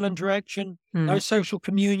social interaction, no social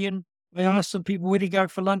communion. I ask some people, where do you go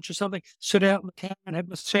for lunch or something? Sit out in the car and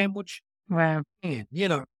have a sandwich. Wow. And,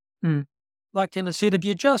 like I said, if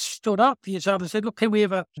you just stood up for yourself and said, look, can we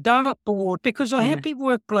have a dartboard? Because a happy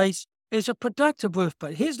workplace is a productive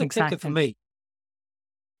workplace. Here's the kicker for me.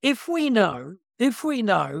 If we know,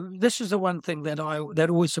 this is the one thing that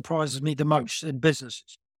always surprises me the most in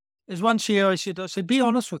businesses, is one CEO I said, be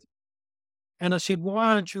honest with me. And I said,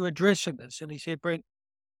 why aren't you addressing this? And he said, Brent,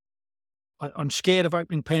 I'm scared of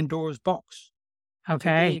opening Pandora's box.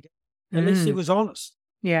 Okay. At least he was honest.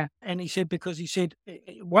 Yeah. And he said, because he said,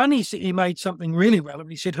 one, he made something really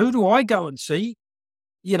relevant. He said, who do I go and see?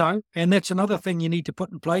 And that's another thing you need to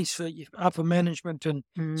put in place for your upper management and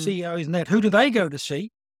CEOs and that. Who do they go to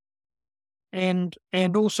see? And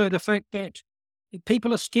also the fact that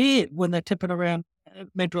people are scared when they're tipping around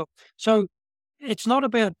mental health. So it's not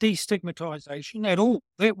about destigmatization at all.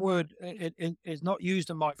 That word is not used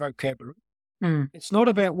in my vocabulary. It's not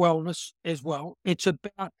about wellness as well. It's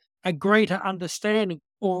about a greater understanding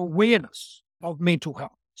or awareness of mental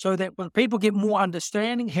health, so that when people get more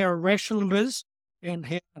understanding how irrational it is and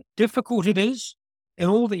how difficult it is and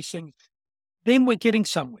all these things, then we're getting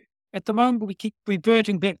somewhere. At the moment, we keep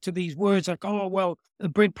reverting back to these words like, oh, well,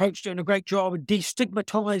 Brent Pope's doing a great job of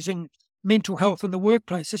destigmatizing mental health in the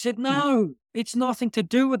workplace. I said, no, it's nothing to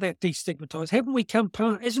do with that destigmatized. Haven't we come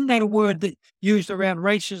past? Isn't that a word that used around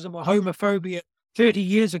racism or homophobia 30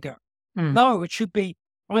 years ago? No, it should be,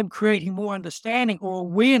 I'm creating more understanding or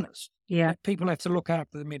awareness that people have to look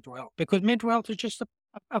after their mental health, because mental health is just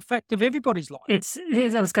a fact of everybody's life.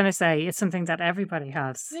 I was going to say, it's something that everybody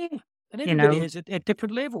has. Yeah. And everybody has it at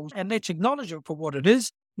different levels, and let's acknowledge it for what it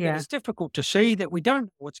is. Yeah. It's difficult to see that we don't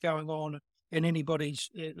know what's going on in anybody's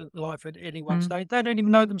life at any one stage. They don't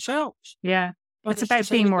even know themselves. Yeah. But it's about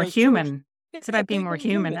being more human. It's about being more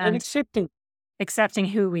human and accepting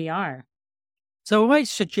who we are. So I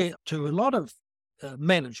suggest to a lot of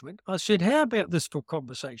management, I said, how about this for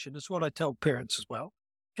conversation? It's what I tell parents as well.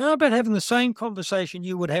 How about having the same conversation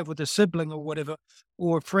you would have with a sibling or whatever,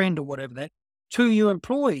 or a friend or whatever that, to your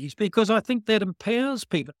employees, because I think that empowers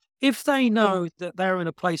people. If they know that they're in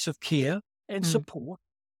a place of care and support,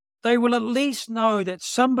 they will at least know that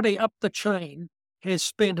somebody up the chain has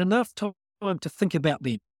spent enough time to think about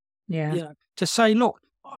them. Yeah. To say, look,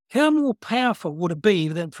 how more powerful would it be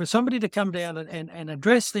than for somebody to come down and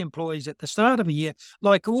address the employees at the start of a year,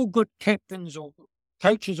 like all good captains or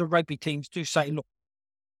coaches of rugby teams do, say, look,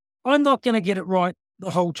 I'm not going to get it right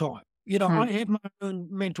the whole time. I have my own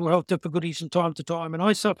mental health difficulties from time to time, and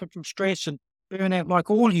I suffer from stress and burnout like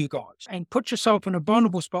all you guys. And put yourself in a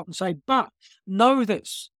vulnerable spot and say, but know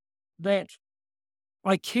this, that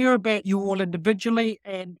I care about you all individually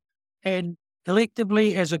and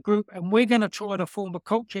collectively as a group, and we're going to try to form a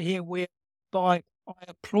culture here whereby I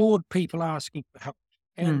applaud people asking for help.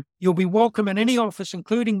 And you'll be welcome in any office,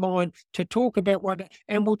 including mine, to talk about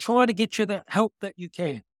and we'll try to get you the help that you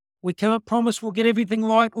can. We can't promise we'll get everything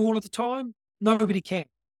right all of the time. Nobody can.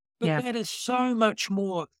 But that is so much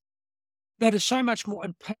more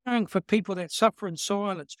empowering for people that suffer in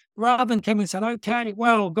silence, rather than coming and saying, okay,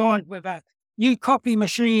 well, guys, we've a new copy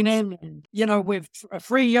machine and we've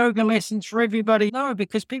free yoga lessons for everybody. No,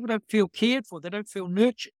 because people don't feel cared for. They don't feel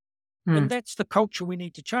nurtured. And that's the culture we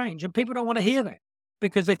need to change. And people don't want to hear that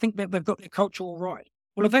because they think that they've got their culture all right.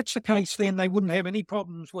 Well, if that's the case, then they wouldn't have any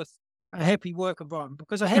problems with a happy work environment,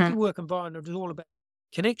 because a happy work environment is all about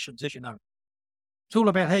connections, as you know. It's all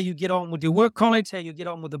about how you get on with your work colleagues, how you get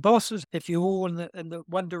on with the bosses, if you're all in the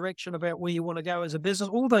one direction about where you want to go as a business,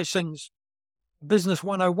 all those things, business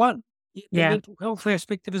 101. The mental health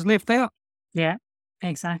aspect is left out. Yeah,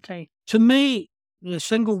 exactly. To me, the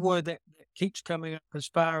single word that keeps coming up as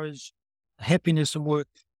far as happiness and work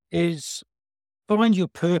is find your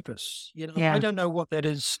purpose. I don't know what that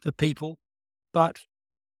is for people, but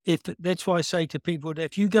that's why I say to people that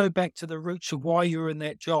if you go back to the roots of why you're in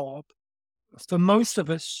that job, for most of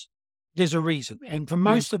us, there's a reason. And for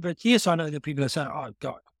most of it, yes, I know that people are saying, oh,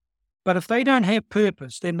 God. But if they don't have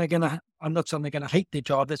purpose, then I'm not saying they're going to hate their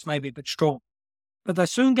job. That's maybe a bit strong. But they're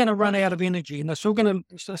soon going to run out of energy, and they're still going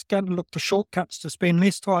to look for shortcuts to spend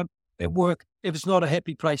less time at work if it's not a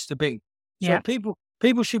happy place to be. So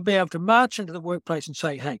people should be able to march into the workplace and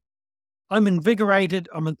say, hey, I'm invigorated,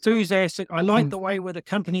 I'm enthusiastic, I like the way where the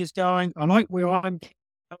company is going, I like where I'm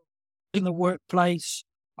in the workplace,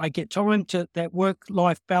 I get time to that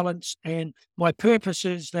work-life balance, and my purpose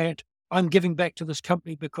is that I'm giving back to this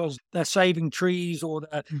company because they're saving trees or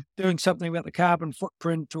they're doing something about the carbon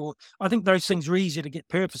footprint. Or I think those things are easier to get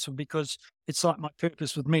purpose from, because it's like my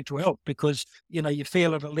purpose with mental health, because, you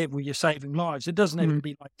feel at a level you're saving lives. It doesn't have to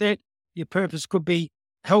be like that. Your purpose could be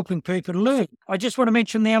helping people learn. I just want to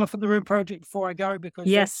mention the Elephant in the Room project before I go, because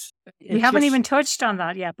yes, we haven't even touched on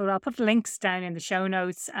that yet, but I'll put links down in the show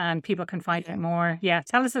notes and people can find out more. Yeah,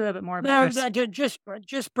 tell us a little bit more about it. No,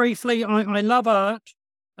 just briefly, I love art.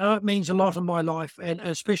 Art means a lot in my life, and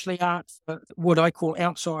especially art for what I call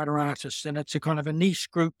outsider artists. And it's a kind of a niche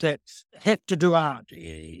group that have to do art.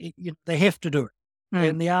 They have to do it.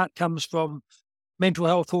 And the art comes from mental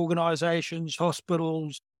health organizations,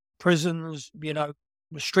 hospitals, prisons,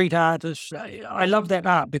 street artists. I love that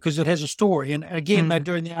art because it has a story. And again, they're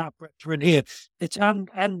doing the art in here. It's art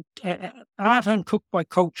uncooked by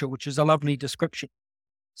culture, which is a lovely description.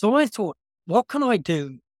 So I thought, what can I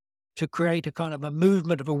do to create a kind of a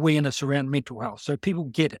movement of awareness around mental health so people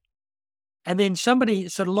get it? And then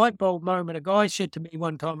it's a light bulb moment. A guy said to me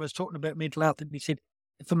one time, I was talking about mental health, and he said,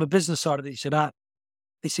 from a business side of it, he said,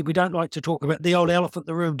 we don't like to talk about the old elephant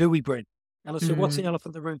in the room, do we, Brent? And I said, what's the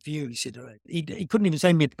elephant in the room for you? He said, he couldn't even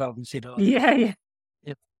say mental health. He said, yeah.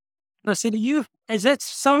 And I said, is that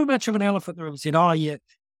so much of an elephant in the room? He said, oh, yeah.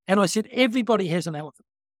 And I said, everybody has an elephant.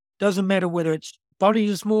 Doesn't matter whether it's body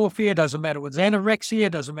dysmorphia, doesn't matter whether it's anorexia,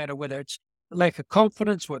 doesn't matter whether it's lack of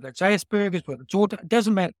confidence, whether it's Asperger's, whether it's autism, it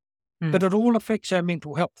doesn't matter. But it all affects our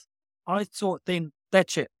mental health. I thought then,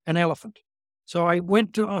 that's it, an elephant. So I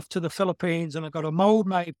went off to the Philippines and I got a mold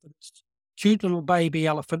made for this cute little baby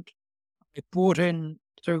elephant. I brought in,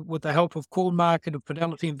 with the help of Corn Market and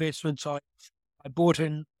Fidelity Investments, I bought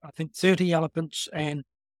in, I think, 30 elephants, and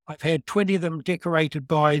I've had 20 of them decorated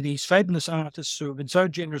by these fabulous artists who have been so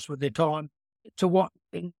generous with their time to what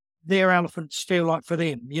their elephants feel like for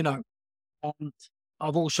them,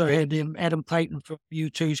 I've also had Adam Clayton from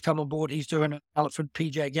U2's come on board. He's doing an elephant.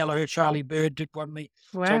 PJ Gallagher, Charlie Bird did one me.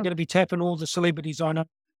 Wow. So I'm going to be tapping all the celebrities I know.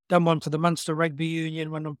 Done one for the Munster Rugby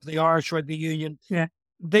Union, one for the Irish Rugby Union. Yeah.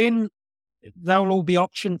 Then they'll all be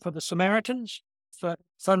optioned for the Samaritans, for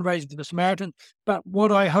fundraising for the Samaritans. But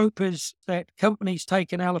what I hope is that companies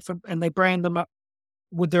take an elephant and they brand them up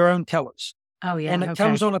with their own colours. Oh, yeah. And it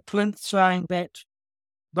comes on a plinth saying that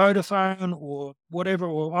Vodafone or whatever,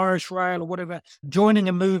 or Irish Rail or whatever, joining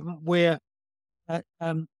a movement where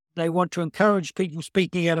they want to encourage people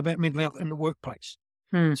speaking out about mental health in the workplace.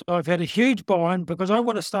 So I've had a huge buy-in because I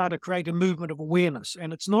want to create a movement of awareness.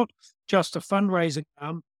 And it's not just a fundraising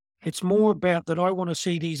arm. It's more about that I want to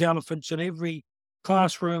see these elephants in every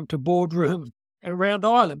classroom to boardroom around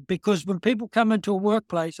Ireland. Because when people come into a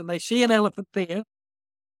workplace and they see an elephant there,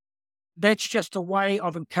 that's just a way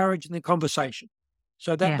of encouraging the conversation.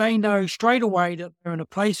 So that they know straight away that they're in a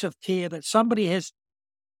place of care, that somebody has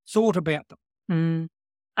thought about them.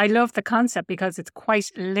 I love the concept because it's quite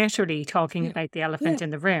literally talking about the elephant in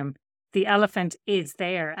the room. The elephant is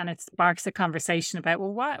there, and it sparks a conversation about,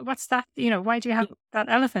 well, what's that? Why do you have that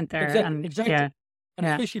elephant there? Exactly. And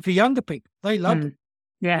especially for younger people, they love it.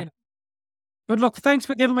 Yeah. But look, thanks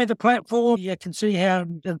for giving me the platform. You can see how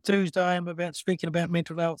enthused I am about speaking about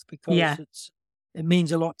mental health, because it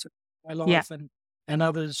means a lot to my life and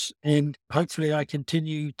others, and hopefully I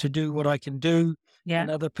continue to do what I can do, and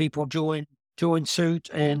other people join suit,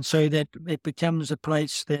 and so that it becomes a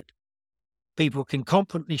place that people can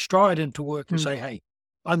confidently stride into work and say, hey,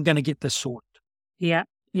 I'm going to get this sorted. I'm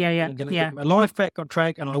going to get my life back on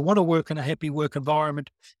track, and I want to work in a happy work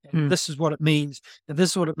environment, and this is what it means. If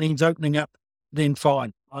this is what it means opening up, then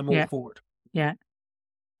fine, I'm all for it. Yeah.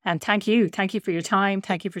 And thank you. Thank you for your time.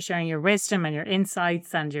 Thank you for sharing your wisdom and your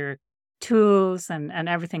insights and your tools and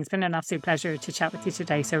everything. It's been an absolute pleasure to chat with you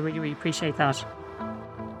today. So really, really appreciate that.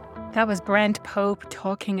 That was Brent Pope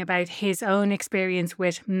talking about his own experience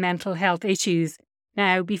with mental health issues.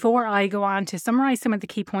 Now, before I go on to summarise some of the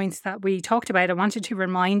key points that we talked about, I wanted to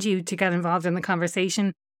remind you to get involved in the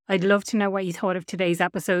conversation. I'd love to know what you thought of today's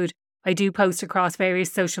episode. I do post across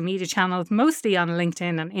various social media channels, mostly on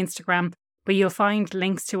LinkedIn and Instagram, but you'll find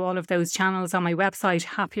links to all of those channels on my website,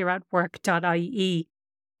 happieratwork.ie.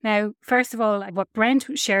 Now, first of all, what Brent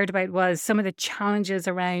shared about was some of the challenges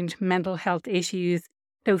around mental health issues.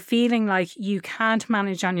 So feeling like you can't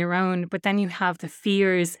manage on your own, but then you have the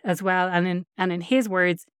fears as well. And in his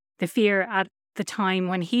words, the fear at the time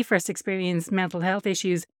when he first experienced mental health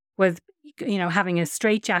issues was, having a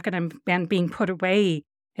straitjacket and being put away,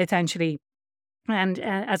 essentially. And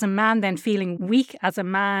as a man, then feeling weak as a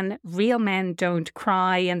man. Real men don't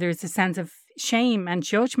cry, and there's a sense of shame and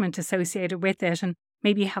judgment associated with it. And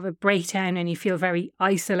maybe you have a breakdown and you feel very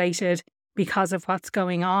isolated because of what's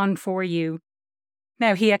going on for you.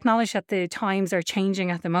 Now, he acknowledged that the times are changing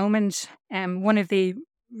at the moment. One of the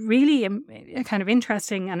really kind of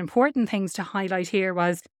interesting and important things to highlight here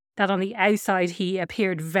was that on the outside, he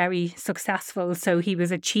appeared very successful. So he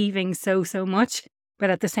was achieving so much, but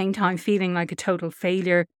at the same time feeling like a total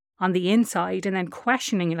failure on the inside, and then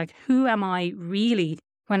questioning, like, who am I really?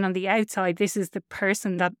 When on the outside, this is the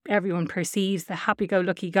person that everyone perceives, the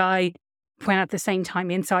happy-go-lucky guy, when at the same time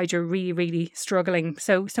inside you're really, really struggling.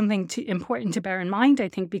 So something important to bear in mind, I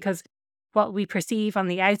think, because what we perceive on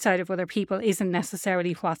the outside of other people isn't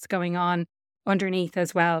necessarily what's going on underneath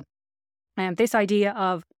as well. And this idea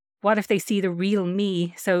of what if they see the real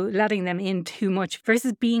me, so letting them in too much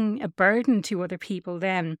versus being a burden to other people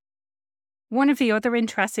then. One of the other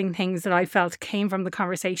interesting things that I felt came from the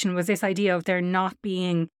conversation was this idea of there not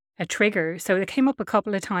being a trigger. So it came up a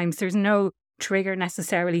couple of times. There's no trigger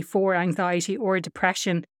necessarily for anxiety or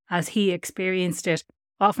depression as he experienced it.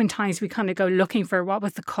 Oftentimes we kind of go looking for what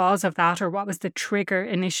was the cause of that or what was the trigger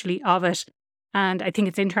initially of it. And I think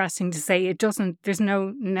it's interesting to say there's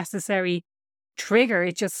no necessary trigger.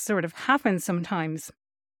 It just sort of happens sometimes.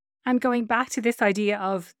 And going back to this idea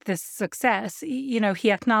of the success,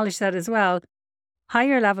 he acknowledged that as well.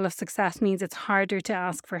 Higher level of success means it's harder to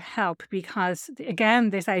ask for help because,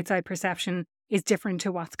 again, this outside perception is different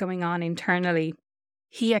to what's going on internally.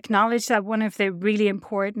 He acknowledged that one of the really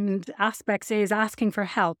important aspects is asking for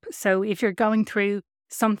help. So if you're going through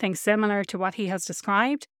something similar to what he has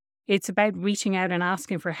described, it's about reaching out and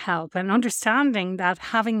asking for help and understanding that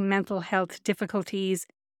having mental health difficulties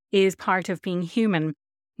is part of being human.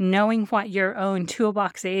 Knowing what your own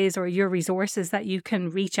toolbox is or your resources that you can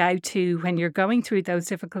reach out to when you're going through those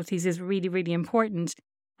difficulties is really, really important.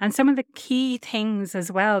 And some of the key things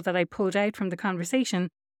as well that I pulled out from the conversation,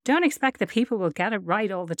 don't expect that people will get it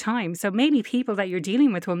right all the time. So maybe people that you're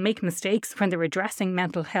dealing with will make mistakes when they're addressing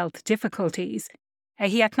mental health difficulties.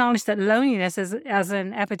 He acknowledged that loneliness is as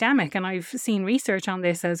an epidemic, and I've seen research on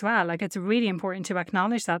this as well. Like, it's really important to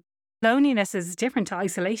acknowledge that. Loneliness is different to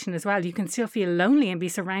isolation as well. You can still feel lonely and be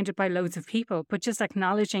surrounded by loads of people, but just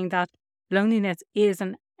acknowledging that loneliness is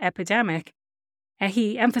an epidemic.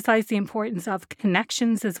 He emphasized the importance of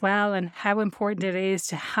connections as well and how important it is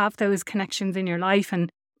to have those connections in your life and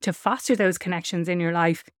to foster those connections in your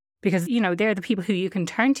life because, they're the people who you can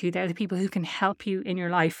turn to. They're the people who can help you in your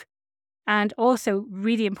life. And also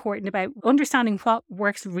really important about understanding what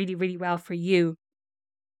works really, really well for you.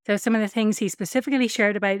 So some of the things he specifically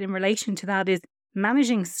shared about in relation to that is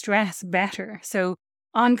managing stress better. So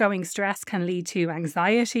ongoing stress can lead to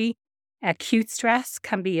anxiety. Acute stress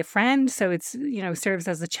can be a friend. So it's, serves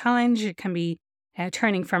as a challenge. It can be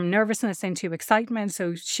turning from nervousness into excitement.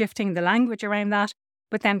 So shifting the language around that.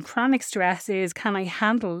 But then chronic stress is, can I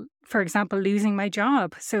handle, for example, losing my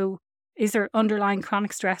job? So is there underlying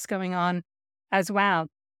chronic stress going on as well?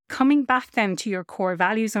 Coming back then to your core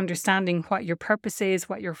values, understanding what your purpose is,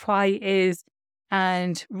 what your why is,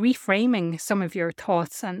 and reframing some of your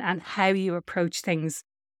thoughts and how you approach things.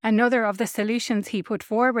 Another of the solutions he put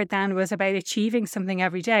forward then was about achieving something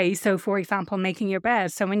every day. So, for example, making your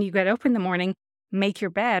bed. So when you get up in the morning, make your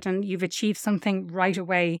bed and you've achieved something right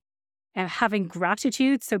away. Having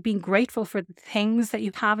gratitude, so being grateful for the things that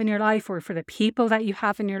you have in your life or for the people that you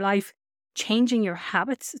have in your life. Changing your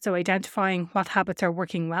habits, so identifying what habits are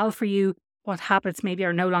working well for you, what habits maybe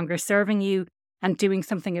are no longer serving you, and doing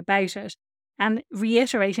something about it. And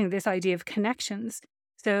reiterating this idea of connections.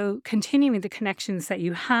 So continuing the connections that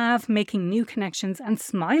you have, making new connections, and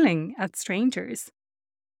smiling at strangers.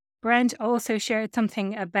 Brent also shared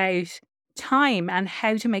something about time and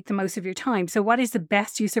how to make the most of your time. So what is the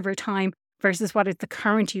best use of your time versus what is the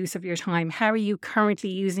current use of your time? How are you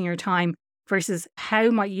currently using your time? Versus how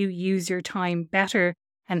might you use your time better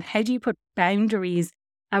and how do you put boundaries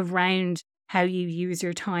around how you use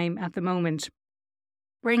your time at the moment.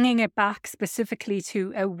 Bringing it back specifically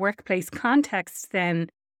to a workplace context then,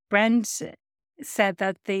 Brent said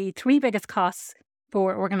that the three biggest costs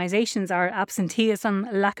for organisations are absenteeism,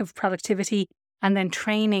 lack of productivity, and then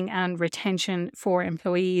training and retention for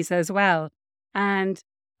employees as well. And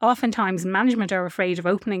oftentimes management are afraid of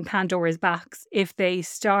opening Pandora's box if they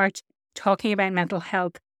start talking about mental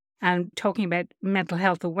health and talking about mental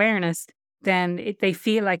health awareness, then they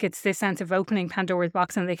feel like it's this sense of opening Pandora's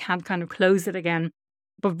box and they can't kind of close it again.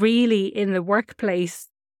 But really in the workplace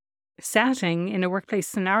setting, in a workplace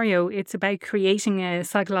scenario, it's about creating a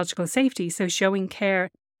psychological safety. So showing care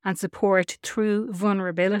and support through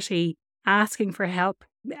vulnerability, asking for help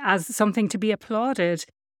as something to be applauded,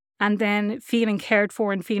 and then feeling cared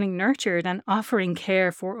for and feeling nurtured and offering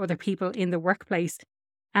care for other people in the workplace.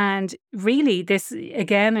 And really, this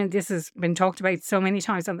again, and this has been talked about so many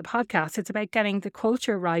times on the podcast, it's about getting the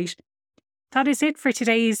culture right. That is it for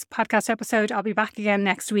today's podcast episode. I'll be back again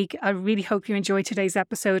next week. I really hope you enjoyed today's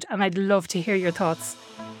episode, and I'd love to hear your thoughts.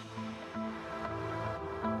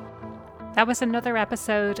 That was another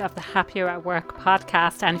episode of the Happier at Work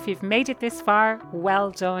podcast. And if you've made it this far, well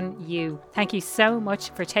done you. Thank you so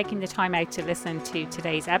much for taking the time out to listen to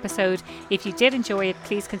today's episode. If you did enjoy it,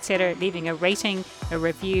 please consider leaving a rating, a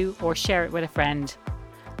review, or share it with a friend.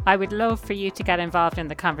 I would love for you to get involved in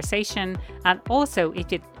the conversation. And also,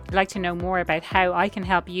 if you'd like to know more about how I can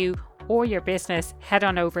help you or your business, head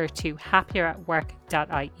on over to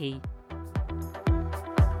happieratwork.ie.